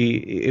place. It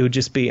would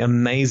just be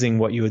amazing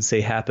what you would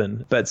see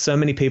happen. But so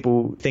many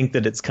people think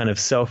that it's kind of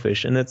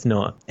selfish, and it's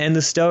not. And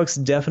the Stoics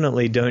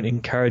definitely don't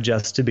encourage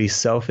us to be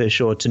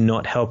selfish or to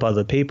not help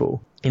other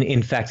people.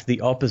 In fact,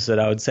 the opposite.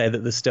 I would say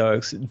that the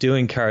Stoics do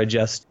encourage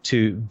us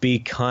to be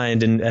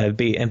kind and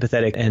be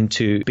empathetic and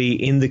to be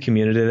in the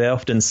community. They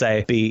often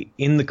say, be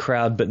in the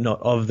crowd, but not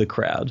of the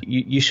crowd.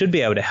 You should be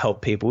able to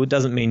help people. It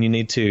doesn't mean you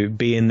need to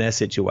be in their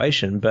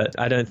situation, but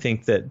I don't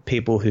think that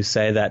people who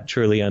say that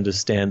truly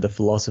understand the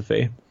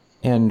philosophy.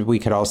 And we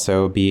could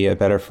also be a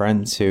better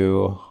friend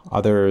to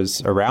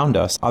others around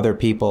us. Other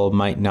people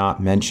might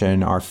not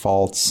mention our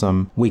faults,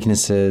 some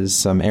weaknesses,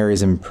 some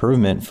areas of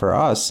improvement for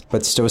us,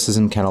 but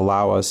Stoicism can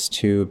allow us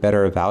to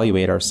better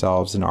evaluate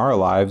ourselves in our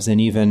lives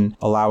and even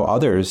allow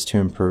others to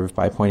improve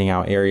by pointing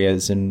out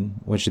areas in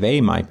which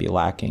they might be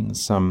lacking,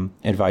 some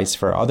advice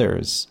for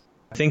others.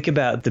 Think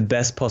about the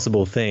best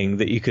possible thing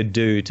that you could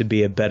do to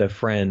be a better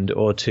friend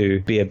or to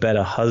be a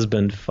better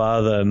husband,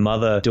 father,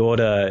 mother,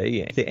 daughter,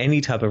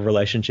 any type of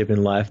relationship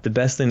in life. The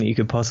best thing that you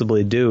could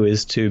possibly do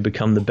is to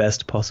become the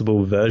best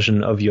possible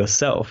version of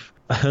yourself.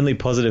 Only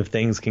positive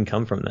things can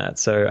come from that.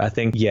 So I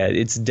think,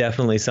 it's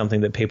definitely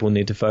something that people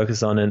need to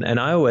focus on. And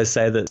I always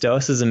say that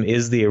Stoicism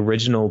is the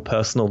original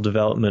personal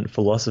development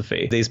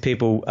philosophy. These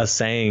people are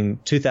saying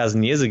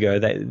 2,000 years ago,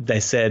 they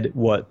said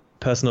what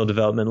personal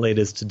development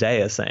leaders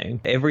today are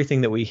saying. Everything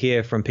that we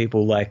hear from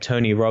people like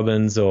Tony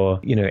Robbins or,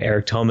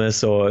 Eric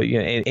Thomas or,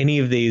 any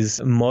of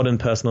these modern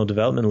personal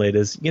development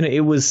leaders,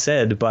 it was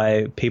said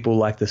by people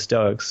like the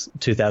Stoics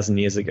 2,000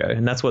 years ago.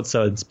 And that's what's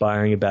so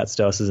inspiring about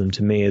Stoicism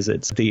to me is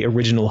it's the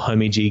original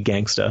homie G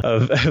gangster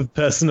of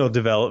personal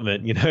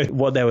development.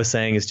 What they were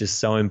saying is just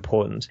so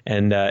important.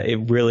 And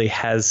it really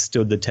has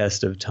stood the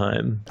test of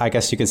time. I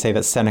guess you could say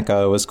that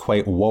Seneca was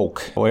quite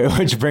woke,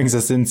 which brings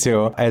us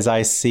into, as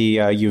I see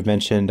you've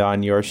mentioned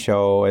on your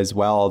show as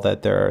well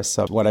that there are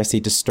some, what I see,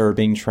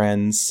 disturbing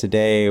trends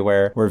today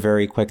where we're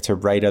very quick to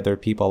write other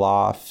people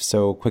off,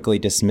 so quickly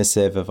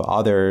dismissive of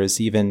others.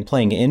 Even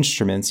playing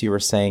instruments, you were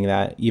saying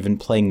that even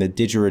playing the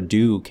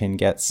didgeridoo can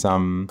get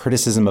some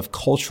criticism of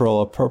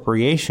cultural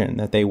appropriation,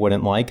 that they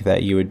wouldn't like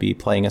that you would be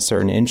playing a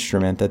certain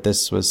instrument, that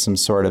this was some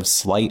sort of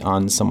slight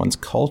on someone's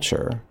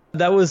culture.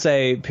 That was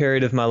a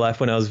period of my life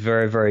when I was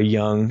very, very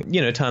young.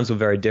 You know, times were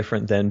very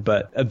different then,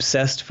 but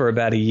obsessed for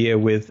about a year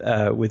with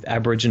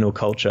Aboriginal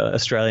culture,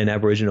 Australian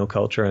Aboriginal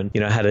culture, and,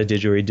 you know, had a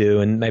didgeridoo,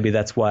 and maybe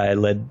that's why I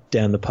led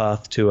down the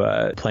path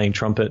to playing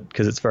trumpet,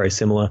 because it's very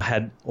similar. I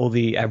had all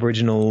the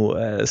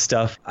Aboriginal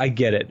stuff. I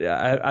get it.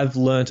 I've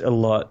learnt a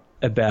lot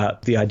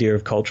about the idea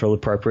of cultural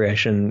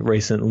appropriation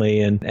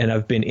recently, and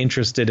I've been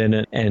interested in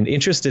it and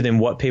interested in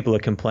what people are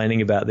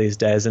complaining about these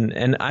days.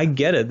 And I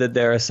get it that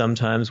there are some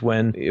times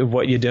when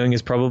what you're doing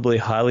is probably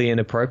highly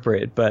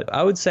inappropriate. But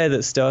I would say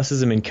that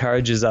Stoicism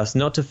encourages us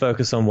not to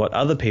focus on what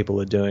other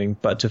people are doing,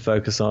 but to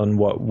focus on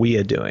what we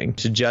are doing,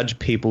 to judge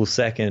people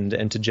second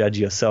and to judge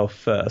yourself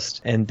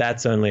first. And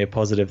that's only a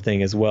positive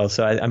thing as well.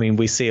 So, I mean,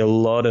 we see a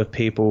lot of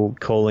people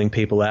calling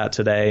people out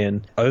today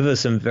and over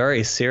some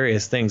very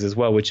serious things as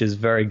well, which is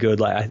very good.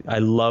 Like, I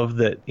love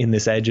that in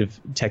this age of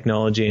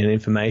technology and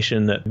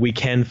information that we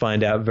can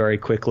find out very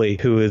quickly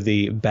who are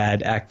the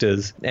bad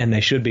actors, and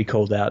they should be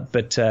called out.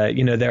 But,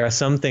 you know, there are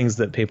some things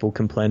that people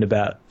complain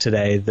about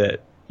today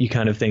that you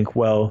kind of think,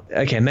 well,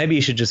 okay, maybe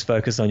you should just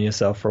focus on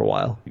yourself for a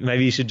while.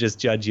 Maybe you should just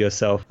judge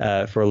yourself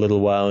for a little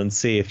while and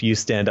see if you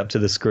stand up to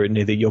the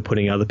scrutiny that you're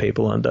putting other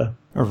people under.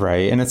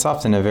 Right. And it's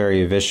often a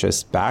very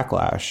vicious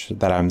backlash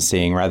that I'm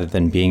seeing. Rather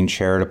than being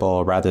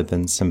charitable, rather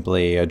than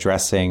simply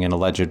addressing an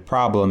alleged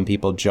problem,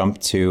 people jump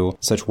to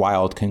such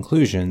wild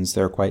conclusions.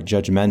 They're quite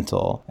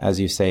judgmental.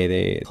 As you say,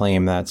 they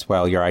claim that,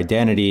 well, your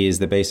identity is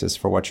the basis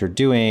for what you're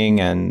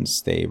doing, and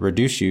they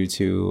reduce you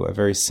to a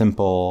very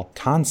simple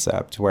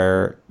concept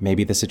where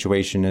maybe the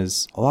situation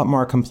is a lot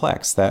more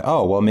complex. That,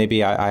 oh, well,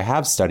 maybe I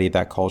have studied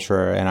that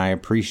culture and I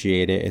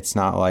appreciate it. It's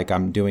not like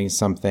I'm doing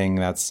something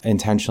that's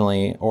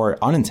intentionally or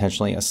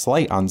unintentionally a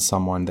slight on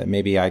someone, that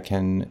maybe I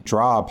can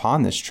draw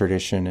upon this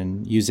tradition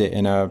and use it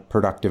in a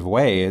productive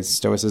way. As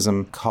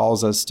Stoicism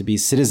calls us to be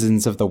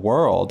citizens of the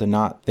world and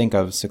not think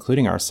of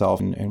secluding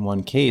ourselves in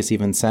one case.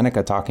 Even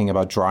Seneca talking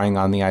about drawing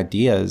on the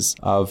ideas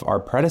of our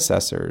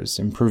predecessors,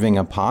 improving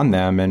upon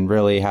them, and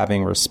really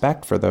having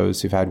respect for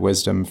those who've had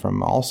wisdom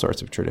from all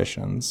sorts of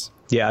traditions.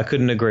 Yeah, I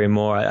couldn't agree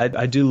more.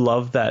 I do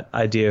love that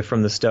idea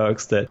from the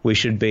Stoics that we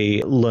should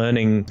be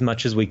learning as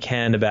much as we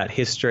can about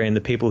history and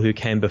the people who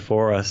came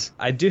before us.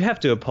 I do have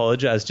to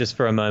apologize just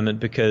for a moment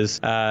because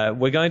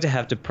we're going to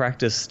have to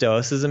practice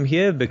Stoicism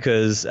here,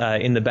 because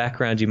in the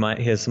background you might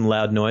hear some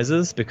loud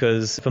noises,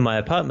 because for my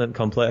apartment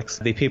complex,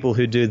 the people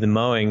who do the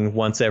mowing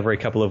once every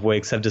couple of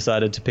weeks have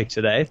decided to pick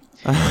today.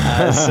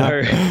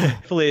 So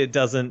hopefully it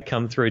doesn't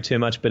come through too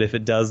much, but if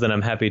it does, then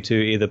I'm happy to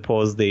either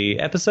pause the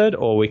episode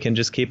or we can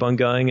just keep on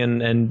going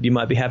and you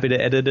might be happy to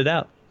edit it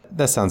out.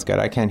 That sounds good.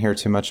 I can't hear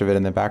too much of it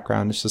in the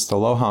background. It's just a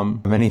low hum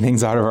of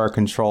anything's out of our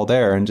control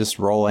there, and just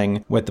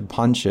rolling with the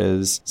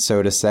punches,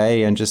 so to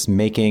say, and just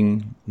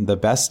making the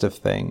best of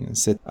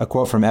things. A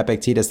quote from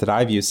Epictetus that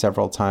I've used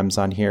several times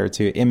on here: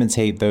 to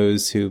imitate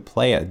those who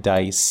play at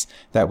dice,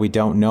 that we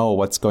don't know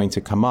what's going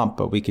to come up,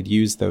 but we could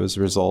use those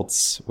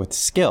results with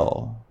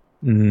skill.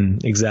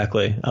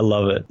 Exactly. I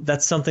love it.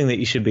 That's something that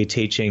you should be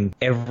teaching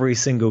every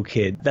single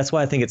kid. That's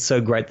why I think it's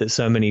so great that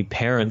so many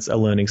parents are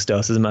learning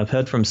Stoicism. I've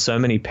heard from so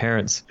many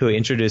parents who are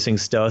introducing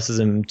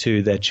Stoicism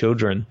to their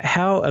children.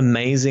 How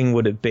amazing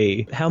would it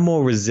be? How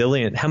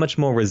much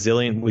more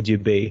resilient would you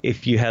be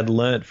if you had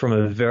learnt from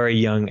a very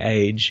young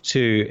age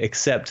to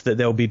accept that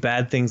there'll be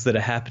bad things that are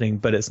happening,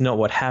 but it's not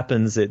what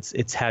happens,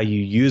 it's how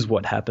you use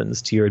what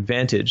happens to your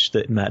advantage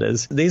that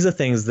matters. These are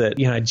things that,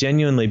 you know, I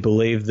genuinely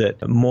believe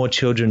that more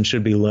children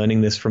should be learning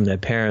this from their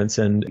parents,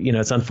 and you know,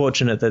 it's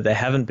unfortunate that they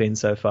haven't been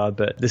so far,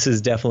 but this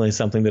is definitely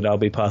something that I'll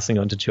be passing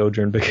on to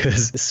children,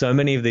 because so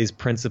many of these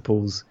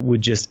principles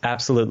would just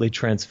absolutely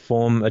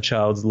transform a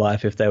child's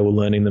life if they were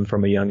learning them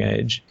from a young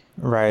age.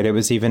 Right. It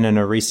was even in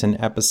a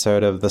recent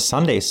episode of The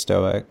Sunday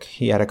Stoic.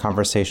 He had a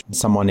conversation with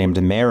someone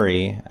named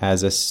Mary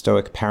as a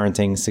Stoic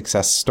parenting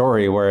success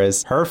story,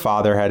 whereas her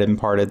father had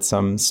imparted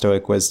some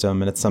Stoic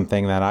wisdom. And it's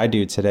something that I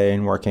do today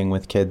in working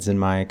with kids in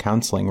my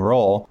counseling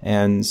role.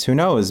 And who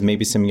knows,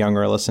 maybe some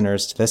younger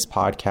listeners to this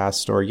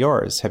podcast or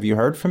yours. Have you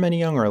heard from any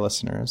younger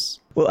listeners?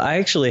 Well, I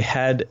actually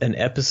had an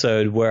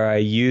episode where I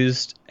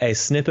used a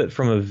snippet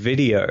from a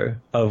video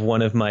of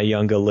one of my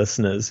younger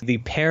listeners. The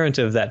parent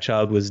of that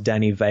child was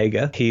Danny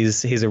Vega.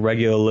 He's a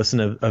regular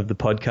listener of the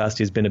podcast.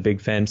 He's been a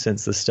big fan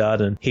since the start,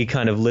 and he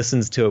kind of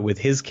listens to it with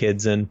his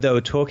kids. And they were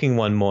talking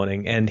one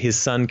morning, and his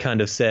son kind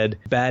of said,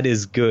 "Bad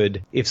is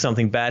good. If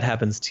something bad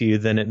happens to you,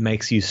 then it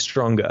makes you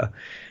stronger."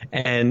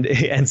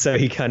 And so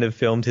he kind of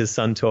filmed his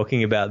son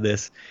talking about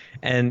this.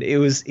 And it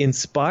was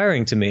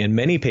inspiring to me and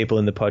many people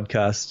in the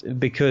podcast,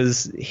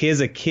 because here's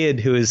a kid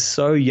who is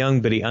so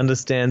young, but he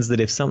understands that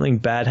if something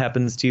bad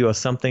happens to you or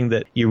something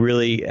that you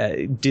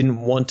really didn't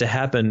want to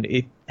happen,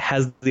 it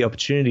has the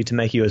opportunity to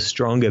make you a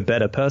stronger,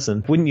 better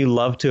person. Wouldn't you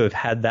love to have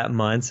had that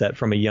mindset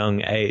from a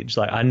young age?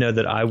 Like, I know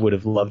that I would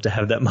have loved to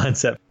have that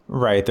mindset.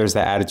 Right. There's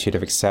the attitude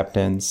of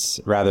acceptance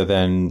rather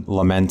than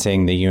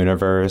lamenting the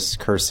universe,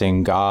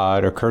 cursing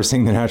God, or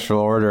cursing the natural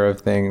order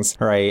of things.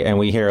 Right. And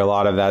we hear a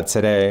lot of that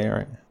today.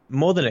 Right.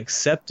 More than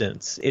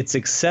acceptance, it's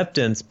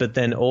acceptance, but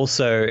then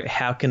also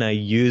how can I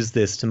use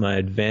this to my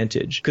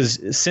advantage? Because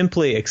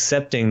simply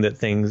accepting that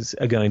things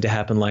are going to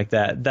happen like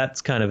that,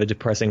 that's kind of a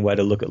depressing way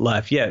to look at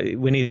life. Yeah,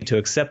 we need to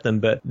accept them,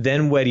 but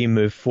then where do you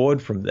move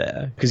forward from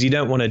there? Because you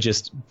don't want to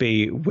just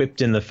be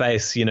whipped in the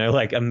face,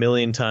 like a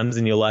million times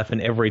in your life,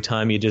 and every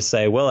time you just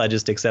say, well, I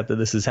just accept that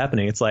this is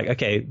happening. It's like,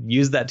 okay,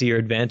 use that to your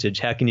advantage.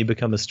 How can you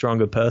become a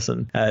stronger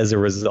person as a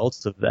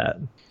result of that?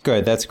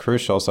 Good. That's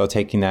crucial. So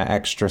taking that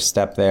extra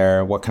step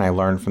there, what can I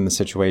learn from the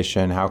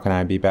situation? How can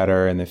I be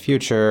better in the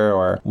future?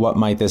 Or what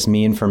might this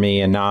mean for me?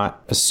 And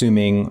not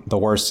assuming the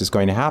worst is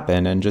going to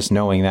happen and just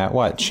knowing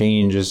that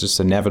change is just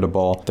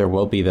inevitable. There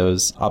will be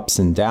those ups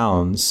and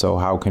downs. So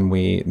how can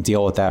we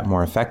deal with that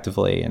more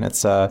effectively? And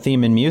it's a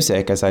theme in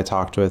music. As I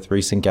talked with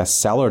recent guest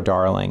Cellar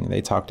Darling,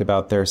 they talked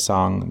about their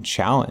song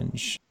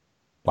Challenge,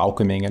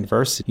 welcoming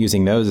adversity,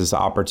 using those as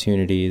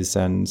opportunities.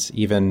 And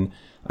even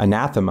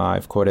Anathema,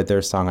 I've quoted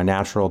their song, A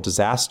Natural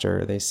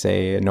Disaster. They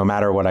say, no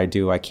matter what I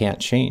do, I can't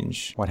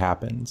change what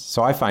happens.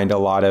 So I find a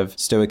lot of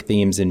Stoic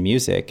themes in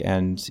music.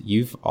 And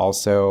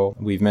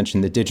we've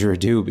mentioned the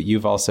didgeridoo, but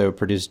you've also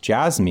produced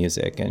jazz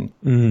music.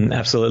 And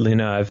absolutely.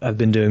 No, I've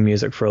been doing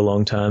music for a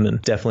long time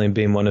and definitely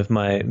been one of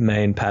my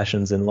main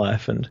passions in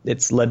life. And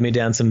it's led me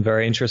down some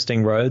very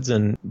interesting roads,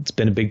 and it's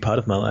been a big part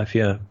of my life.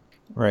 Yeah.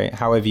 Right.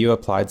 How have you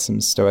applied some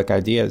Stoic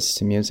ideas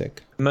to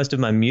music? Most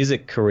of my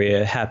music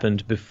career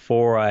happened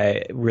before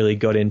I really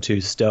got into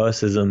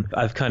Stoicism.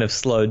 I've kind of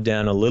slowed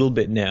down a little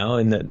bit now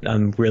in that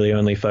I'm really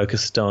only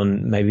focused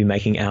on maybe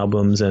making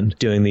albums and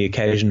doing the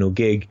occasional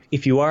gig.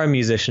 If you are a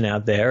musician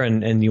out there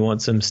and you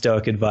want some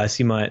Stoic advice,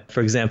 you might, for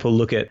example,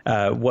 look at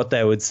what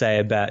they would say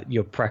about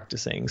your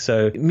practicing.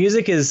 So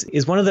music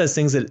is one of those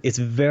things that it's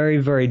very,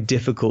 very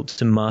difficult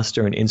to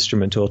master an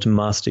instrument or to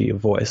master your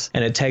voice.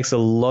 And it takes a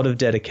lot of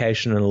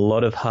dedication and a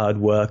lot of hard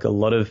work, a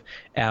lot of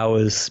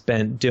hours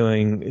spent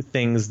doing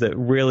things that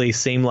really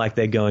seem like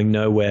they're going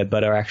nowhere,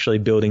 but are actually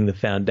building the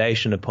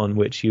foundation upon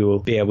which you will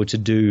be able to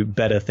do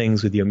better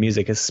things with your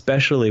music,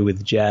 especially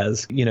with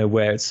jazz,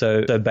 where it's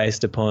so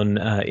based upon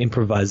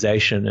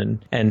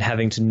improvisation and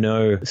having to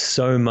know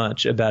so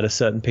much about a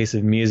certain piece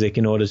of music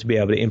in order to be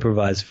able to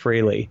improvise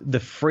freely. The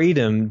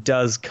freedom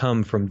does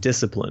come from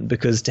discipline,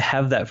 because to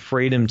have that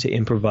freedom to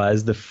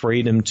improvise, the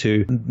freedom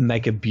to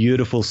make a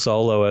beautiful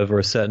solo over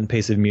a certain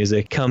piece of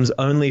music comes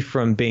only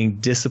from being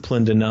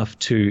disciplined enough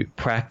to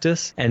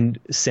practice and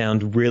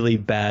sound really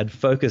bad.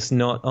 Focus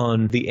not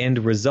on the end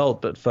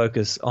result, but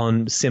focus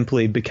on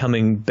simply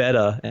becoming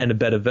better and a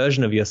better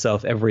version of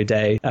yourself every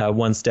day,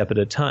 one step at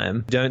a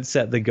time. Don't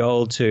set the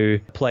goal to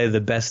play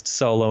the best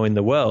solo in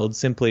the world.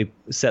 Simply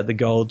set the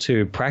goal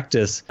to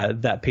practice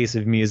that piece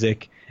of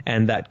music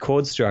and that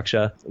chord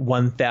structure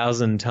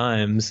 1,000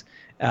 times.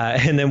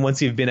 And then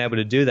once you've been able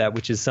to do that,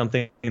 which is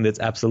something that's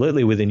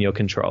absolutely within your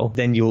control,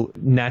 then you'll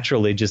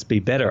naturally just be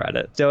better at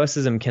it.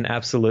 Stoicism can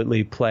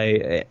absolutely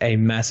play a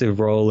massive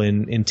role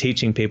in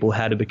teaching people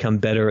how to become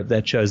better at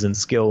their chosen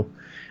skill,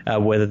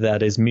 whether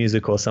that is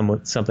music or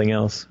something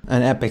else.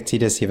 And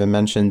Epictetus even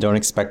mentioned, don't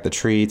expect the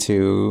tree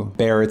to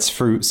bear its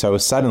fruit so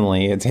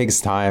suddenly. It takes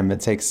time. It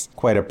takes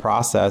quite a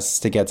process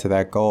to get to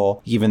that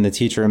goal. Even the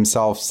teacher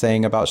himself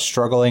saying about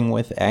struggling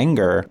with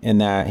anger, in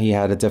that he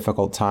had a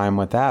difficult time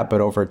with that, but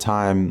over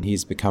time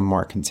he's become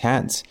more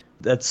content.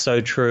 That's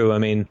so true. I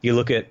mean, you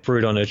look at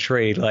fruit on a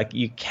tree, like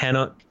you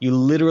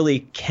literally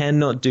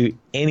cannot do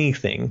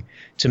anything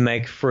to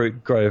make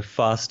fruit grow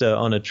faster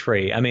on a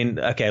tree. I mean,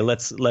 okay,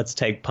 let's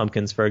take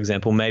pumpkins, for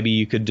example. Maybe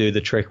you could do the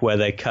trick where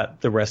they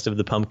cut the rest of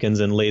the pumpkins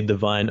and lead the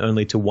vine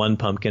only to one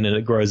pumpkin, and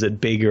it grows it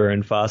bigger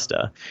and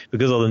faster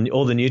because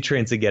all the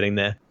nutrients are getting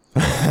there.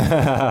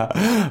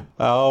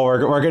 Oh, we're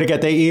going to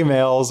get the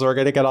emails. We're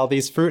going to get all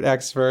these fruit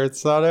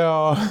experts. Oh,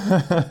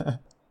 no.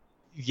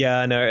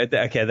 Yeah, no,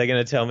 okay, they're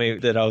going to tell me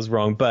that I was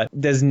wrong, but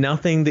there's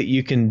nothing that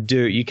you can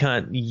do. You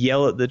can't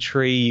yell at the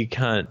tree. You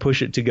can't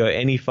push it to go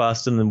any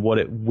faster than what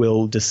it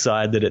will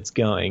decide that it's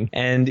going.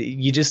 And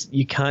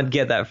you can't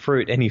get that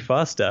fruit any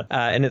faster.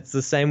 And it's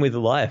the same with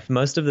life.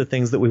 Most of the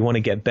things that we want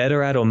to get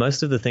better at, or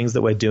most of the things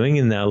that we're doing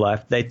in our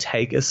life, they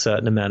take a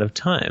certain amount of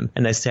time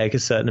and they take a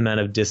certain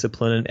amount of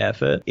discipline and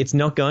effort. It's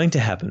not going to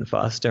happen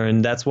faster.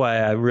 And that's why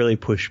I really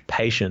push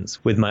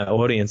patience with my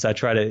audience. I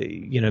try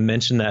to,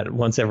 mention that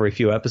once every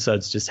few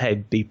episodes. Just, hey,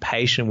 be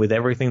patient with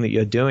everything that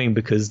you're doing,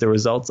 because the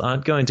results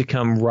aren't going to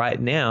come right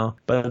now,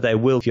 but they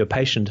will if you're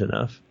patient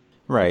enough.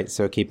 Right.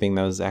 So keeping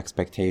those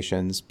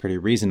expectations pretty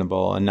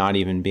reasonable and not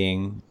even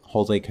being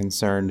wholly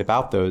concerned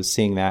about those,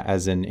 seeing that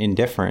as an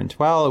indifferent.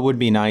 Well, it would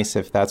be nice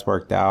if that's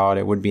worked out.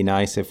 It would be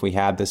nice if we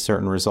had this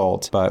certain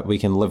result, but we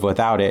can live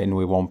without it and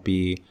we won't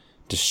be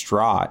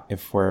distraught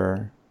if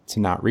we're to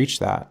not reach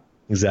that.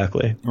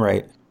 Exactly.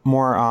 Right.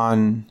 More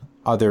on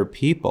other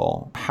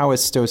people. How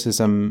has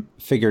Stoicism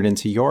figured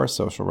into your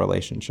social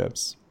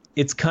relationships?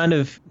 It's kind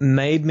of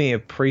made me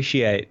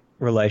appreciate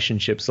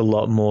relationships a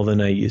lot more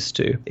than I used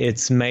to.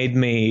 It's made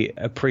me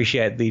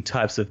appreciate the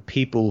types of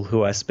people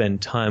who I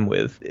spend time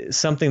with.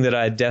 Something that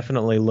I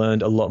definitely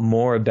learned a lot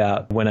more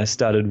about when I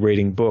started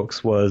reading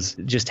books was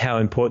just how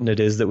important it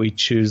is that we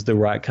choose the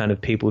right kind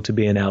of people to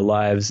be in our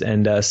lives,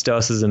 and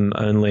Stoicism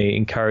only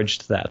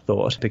encouraged that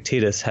thought.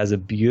 Epictetus has a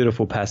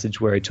beautiful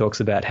passage where he talks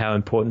about how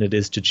important it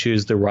is to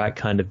choose the right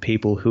kind of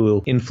people who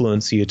will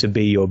influence you to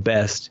be your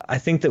best. I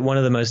think that one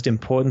of the most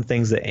important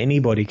things that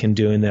anybody can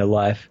do in their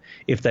life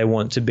if they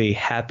want to be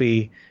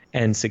happy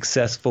and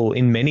successful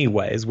in many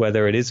ways,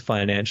 whether it is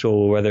financial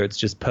or whether it's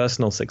just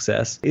personal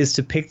success, is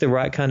to pick the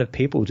right kind of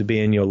people to be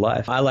in your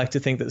life. I like to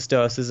think that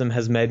Stoicism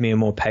has made me a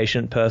more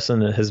patient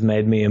person. It has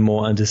made me a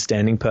more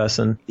understanding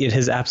person. It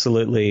has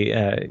absolutely,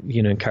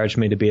 encouraged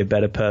me to be a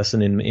better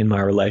person in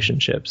my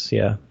relationships.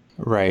 Yeah.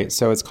 Right.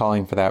 So it's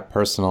calling for that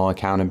personal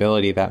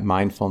accountability, that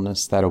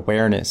mindfulness, that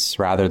awareness,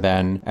 rather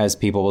than, as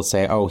people will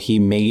say, oh, he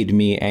made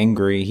me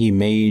angry, he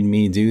made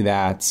me do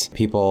that.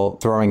 People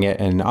throwing it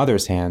in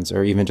others' hands,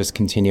 or even just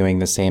continuing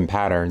the same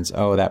patterns.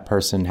 Oh, that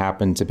person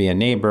happened to be a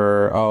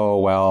neighbor. Oh,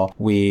 well,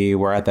 we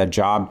were at that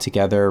job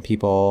together.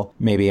 People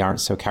maybe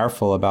aren't so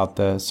careful about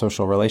the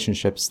social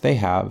relationships they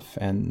have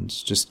and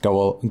just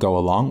go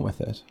along with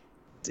it.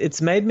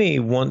 It's made me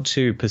want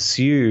to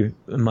pursue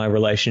my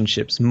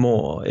relationships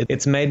more.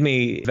 It's made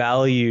me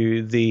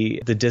value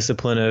the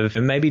discipline of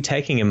maybe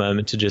taking a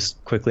moment to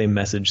just quickly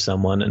message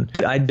someone. And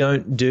I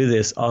don't do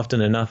this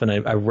often enough, and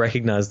I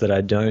recognize that I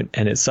don't,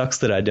 and it sucks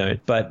that I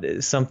don't.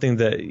 But something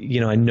that,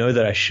 I know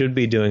that I should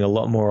be doing a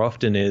lot more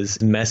often is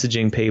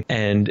messaging people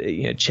and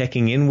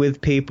checking in with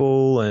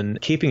people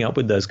and keeping up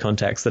with those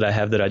contacts that I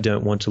have that I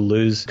don't want to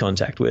lose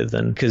contact with.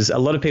 And because a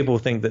lot of people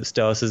think that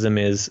Stoicism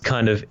is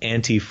kind of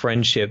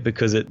anti-friendship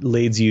because it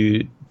leads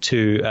you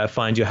to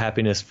find your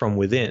happiness from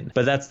within.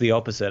 But that's the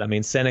opposite. I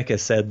mean, Seneca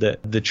said that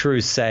the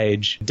true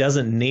sage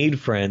doesn't need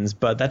friends,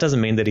 but that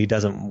doesn't mean that he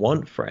doesn't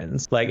want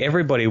friends. Like,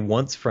 everybody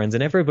wants friends,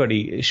 and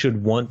everybody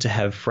should want to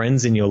have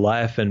friends in your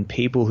life and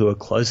people who are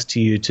close to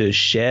you to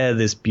share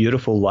this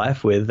beautiful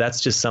life with.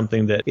 That's just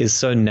something that is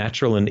so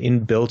natural and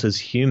inbuilt as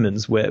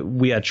humans, where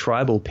we are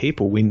tribal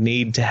people. We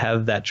need to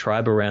have that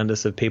tribe around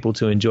us of people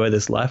to enjoy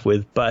this life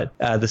with. But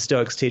the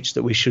Stoics teach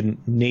that we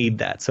shouldn't need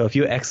that. So if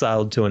you're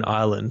exiled to an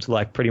island,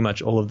 like pretty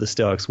much all of the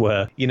Stoics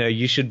were,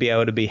 you should be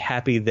able to be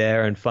happy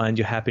there and find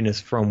your happiness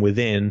from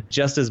within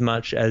just as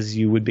much as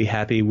you would be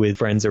happy with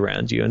friends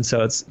around you. And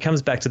so it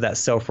comes back to that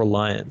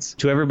self-reliance.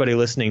 To everybody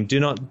listening, do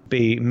not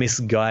be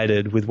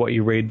misguided with what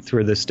you read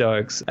through the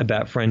Stoics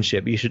about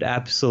friendship. You should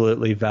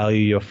absolutely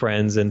value your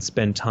friends and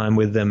spend time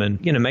with them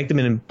and, make them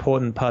an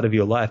important part of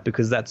your life,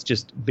 because that's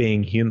just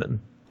being human.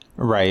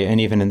 Right. And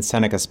even in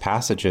Seneca's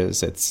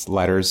passages, it's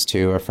letters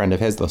to a friend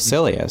of his,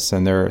 Lucilius.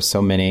 And there are so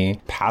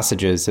many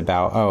passages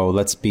about, oh,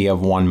 let's be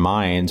of one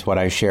mind. What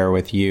I share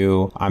with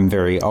you, I'm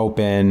very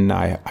open.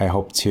 I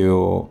hope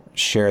to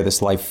share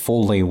this life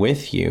fully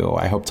with you.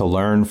 I hope to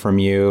learn from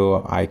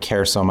you. I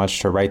care so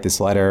much to write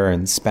this letter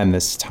and spend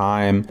this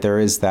time. There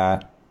is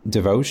that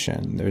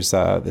devotion. There's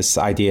this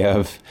idea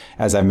of,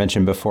 as I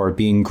mentioned before,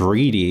 being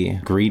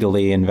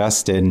greedily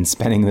invested in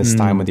spending this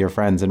time with your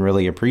friends and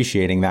really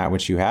appreciating that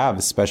which you have,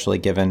 especially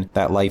given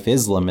that life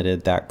is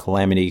limited, that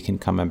calamity can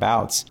come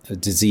about. A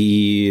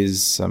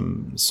disease,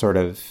 some sort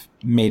of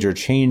major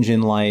change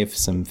in life,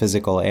 some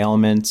physical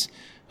ailment.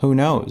 Who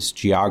knows?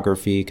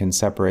 Geography can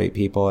separate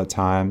people at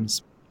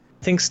times.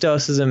 I think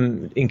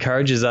Stoicism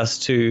encourages us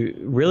to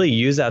really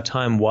use our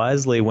time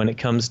wisely when it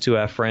comes to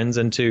our friends,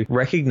 and to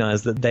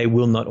recognize that they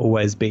will not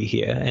always be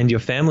here. And your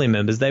family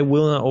members, they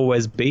will not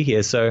always be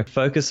here. So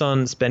focus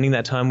on spending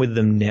that time with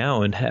them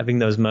now and having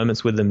those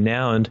moments with them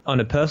now. And on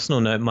a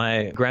personal note,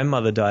 my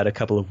grandmother died a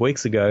couple of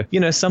weeks ago.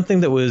 Something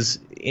that was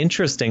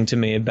interesting to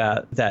me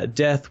about that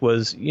death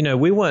was,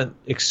 we weren't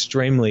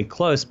extremely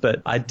close,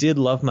 but I did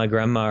love my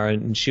grandma,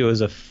 and she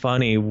was a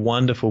funny,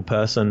 wonderful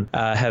person.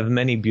 I have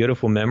many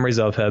beautiful memories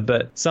of her.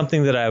 But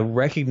something that I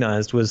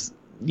recognized was,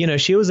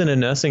 she was in a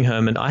nursing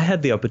home, and I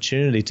had the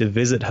opportunity to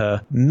visit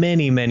her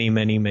many, many,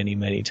 many, many,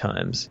 many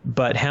times.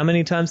 But how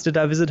many times did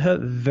I visit her?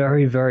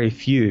 Very, very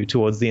few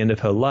towards the end of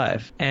her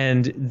life.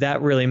 And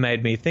that really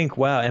made me think,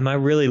 wow, am I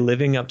really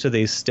living up to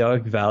these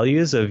Stoic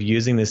values of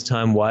using this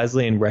time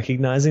wisely and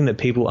recognizing that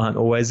people aren't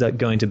always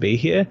going to be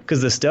here?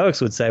 Because the Stoics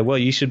would say, well,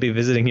 you should be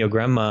visiting your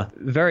grandma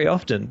very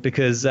often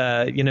because,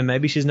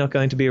 maybe she's not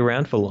going to be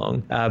around for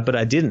long. But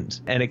I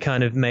didn't. And it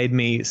kind of made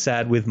me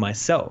sad with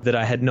myself that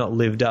I had not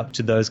lived up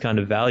to those kind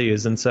of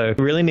values. And so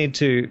we really need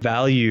to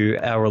value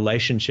our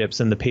relationships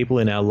and the people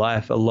in our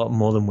life a lot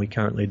more than we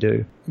currently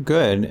do.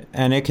 Good.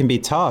 And it can be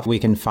tough. We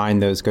can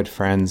find those good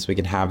friends. We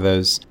can have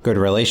those good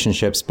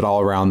relationships, but all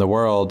around the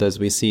world, as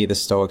we see the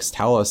Stoics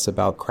tell us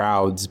about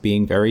crowds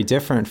being very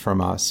different from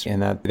us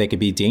and that they could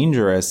be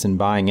dangerous in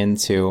buying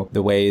into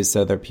the ways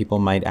other people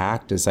might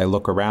act. As I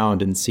look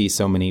around and see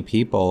so many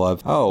people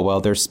of, oh, well,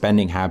 their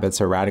spending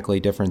habits are radically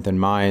different than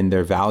mine.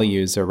 Their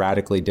values are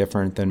radically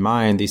different than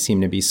mine. They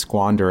seem to be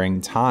squandering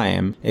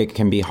time. It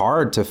can be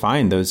hard to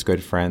find those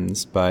good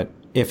friends, but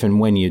if and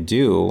when you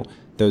do,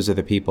 those are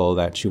the people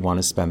that you want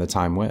to spend the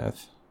time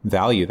with.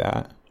 Value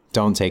that.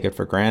 Don't take it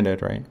for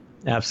granted, right?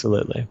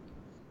 Absolutely.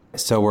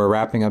 So we're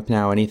wrapping up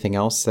now. Anything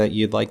else that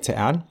you'd like to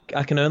add?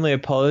 I can only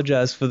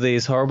apologize for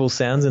these horrible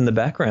sounds in the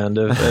background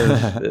of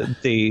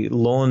the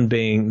lawn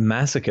being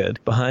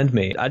massacred behind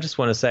me. I just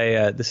want to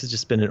say this has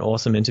just been an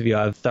awesome interview.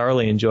 I've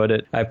thoroughly enjoyed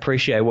it. I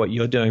appreciate what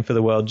you're doing for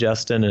the world,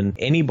 Justin, and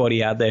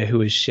anybody out there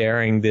who is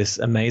sharing this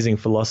amazing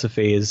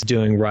philosophy is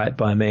doing right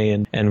by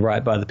me and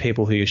right by the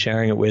people who you're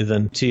sharing it with.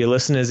 And to your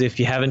listeners, if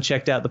you haven't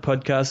checked out the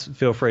podcast,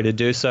 feel free to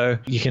do so.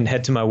 You can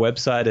head to my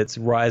website. It's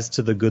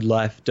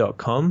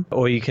risetothegoodlife.com,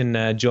 or you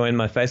can join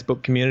my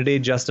Facebook community.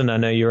 Justin, I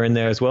know you're in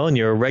there as well, and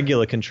you're a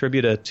regular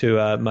contributor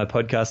to my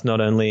podcast,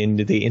 not only in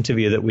the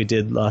interview that we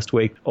did last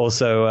week,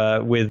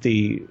 also with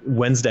the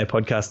Wednesday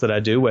podcast that I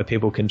do where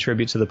people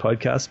contribute to the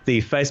podcast.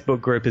 The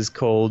Facebook group is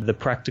called The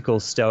Practical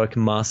Stoic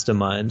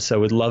Mastermind, so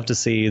we'd love to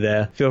see you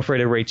there. Feel free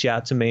to reach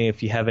out to me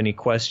if you have any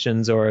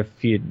questions or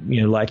if you'd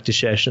like to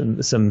share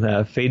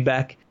some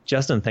feedback.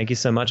 Justin, thank you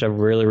so much. I've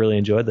really, really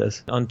enjoyed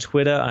this. On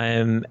Twitter, I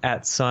am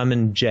at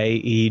Simon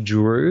J.E.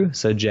 Drew.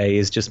 So J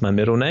is just my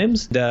middle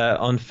names.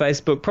 On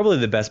Facebook, probably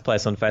the best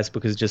place on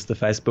Facebook is just the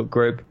Facebook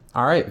group.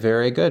 All right.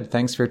 Very good.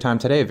 Thanks for your time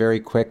today.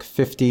 Very quick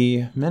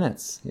 50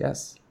 minutes.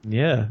 Yes.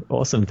 Yeah.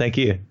 Awesome. Thank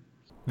you.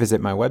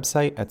 Visit my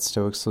website at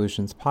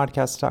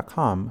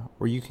stoicsolutionsPodcast.com,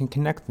 where you can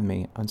connect with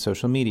me on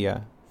social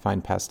media,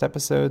 find past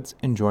episodes,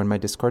 and join my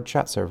Discord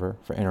chat server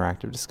for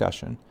interactive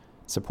discussion.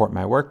 Support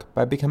my work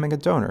by becoming a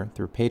donor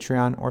through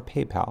Patreon or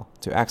PayPal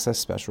to access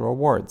special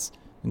rewards,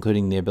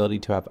 including the ability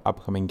to have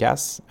upcoming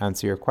guests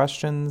answer your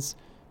questions,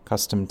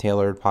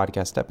 custom-tailored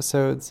podcast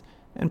episodes,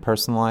 and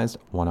personalized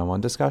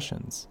one-on-one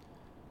discussions.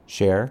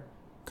 Share,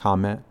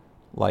 comment,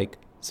 like,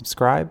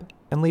 subscribe,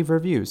 and leave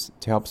reviews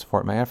to help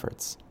support my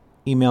efforts.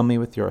 Email me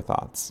with your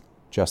thoughts,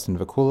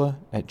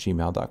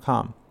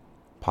 justinvacula@gmail.com.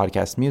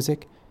 Podcast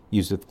music,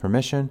 used with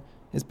permission,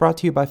 is brought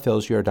to you by Phil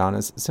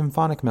Giordano's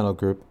symphonic metal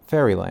group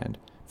Fairyland,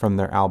 from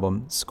their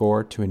album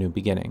Score to a New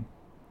Beginning.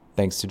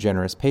 Thanks to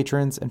generous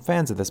patrons and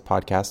fans of this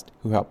podcast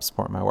who help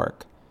support my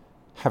work.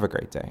 Have a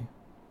great day.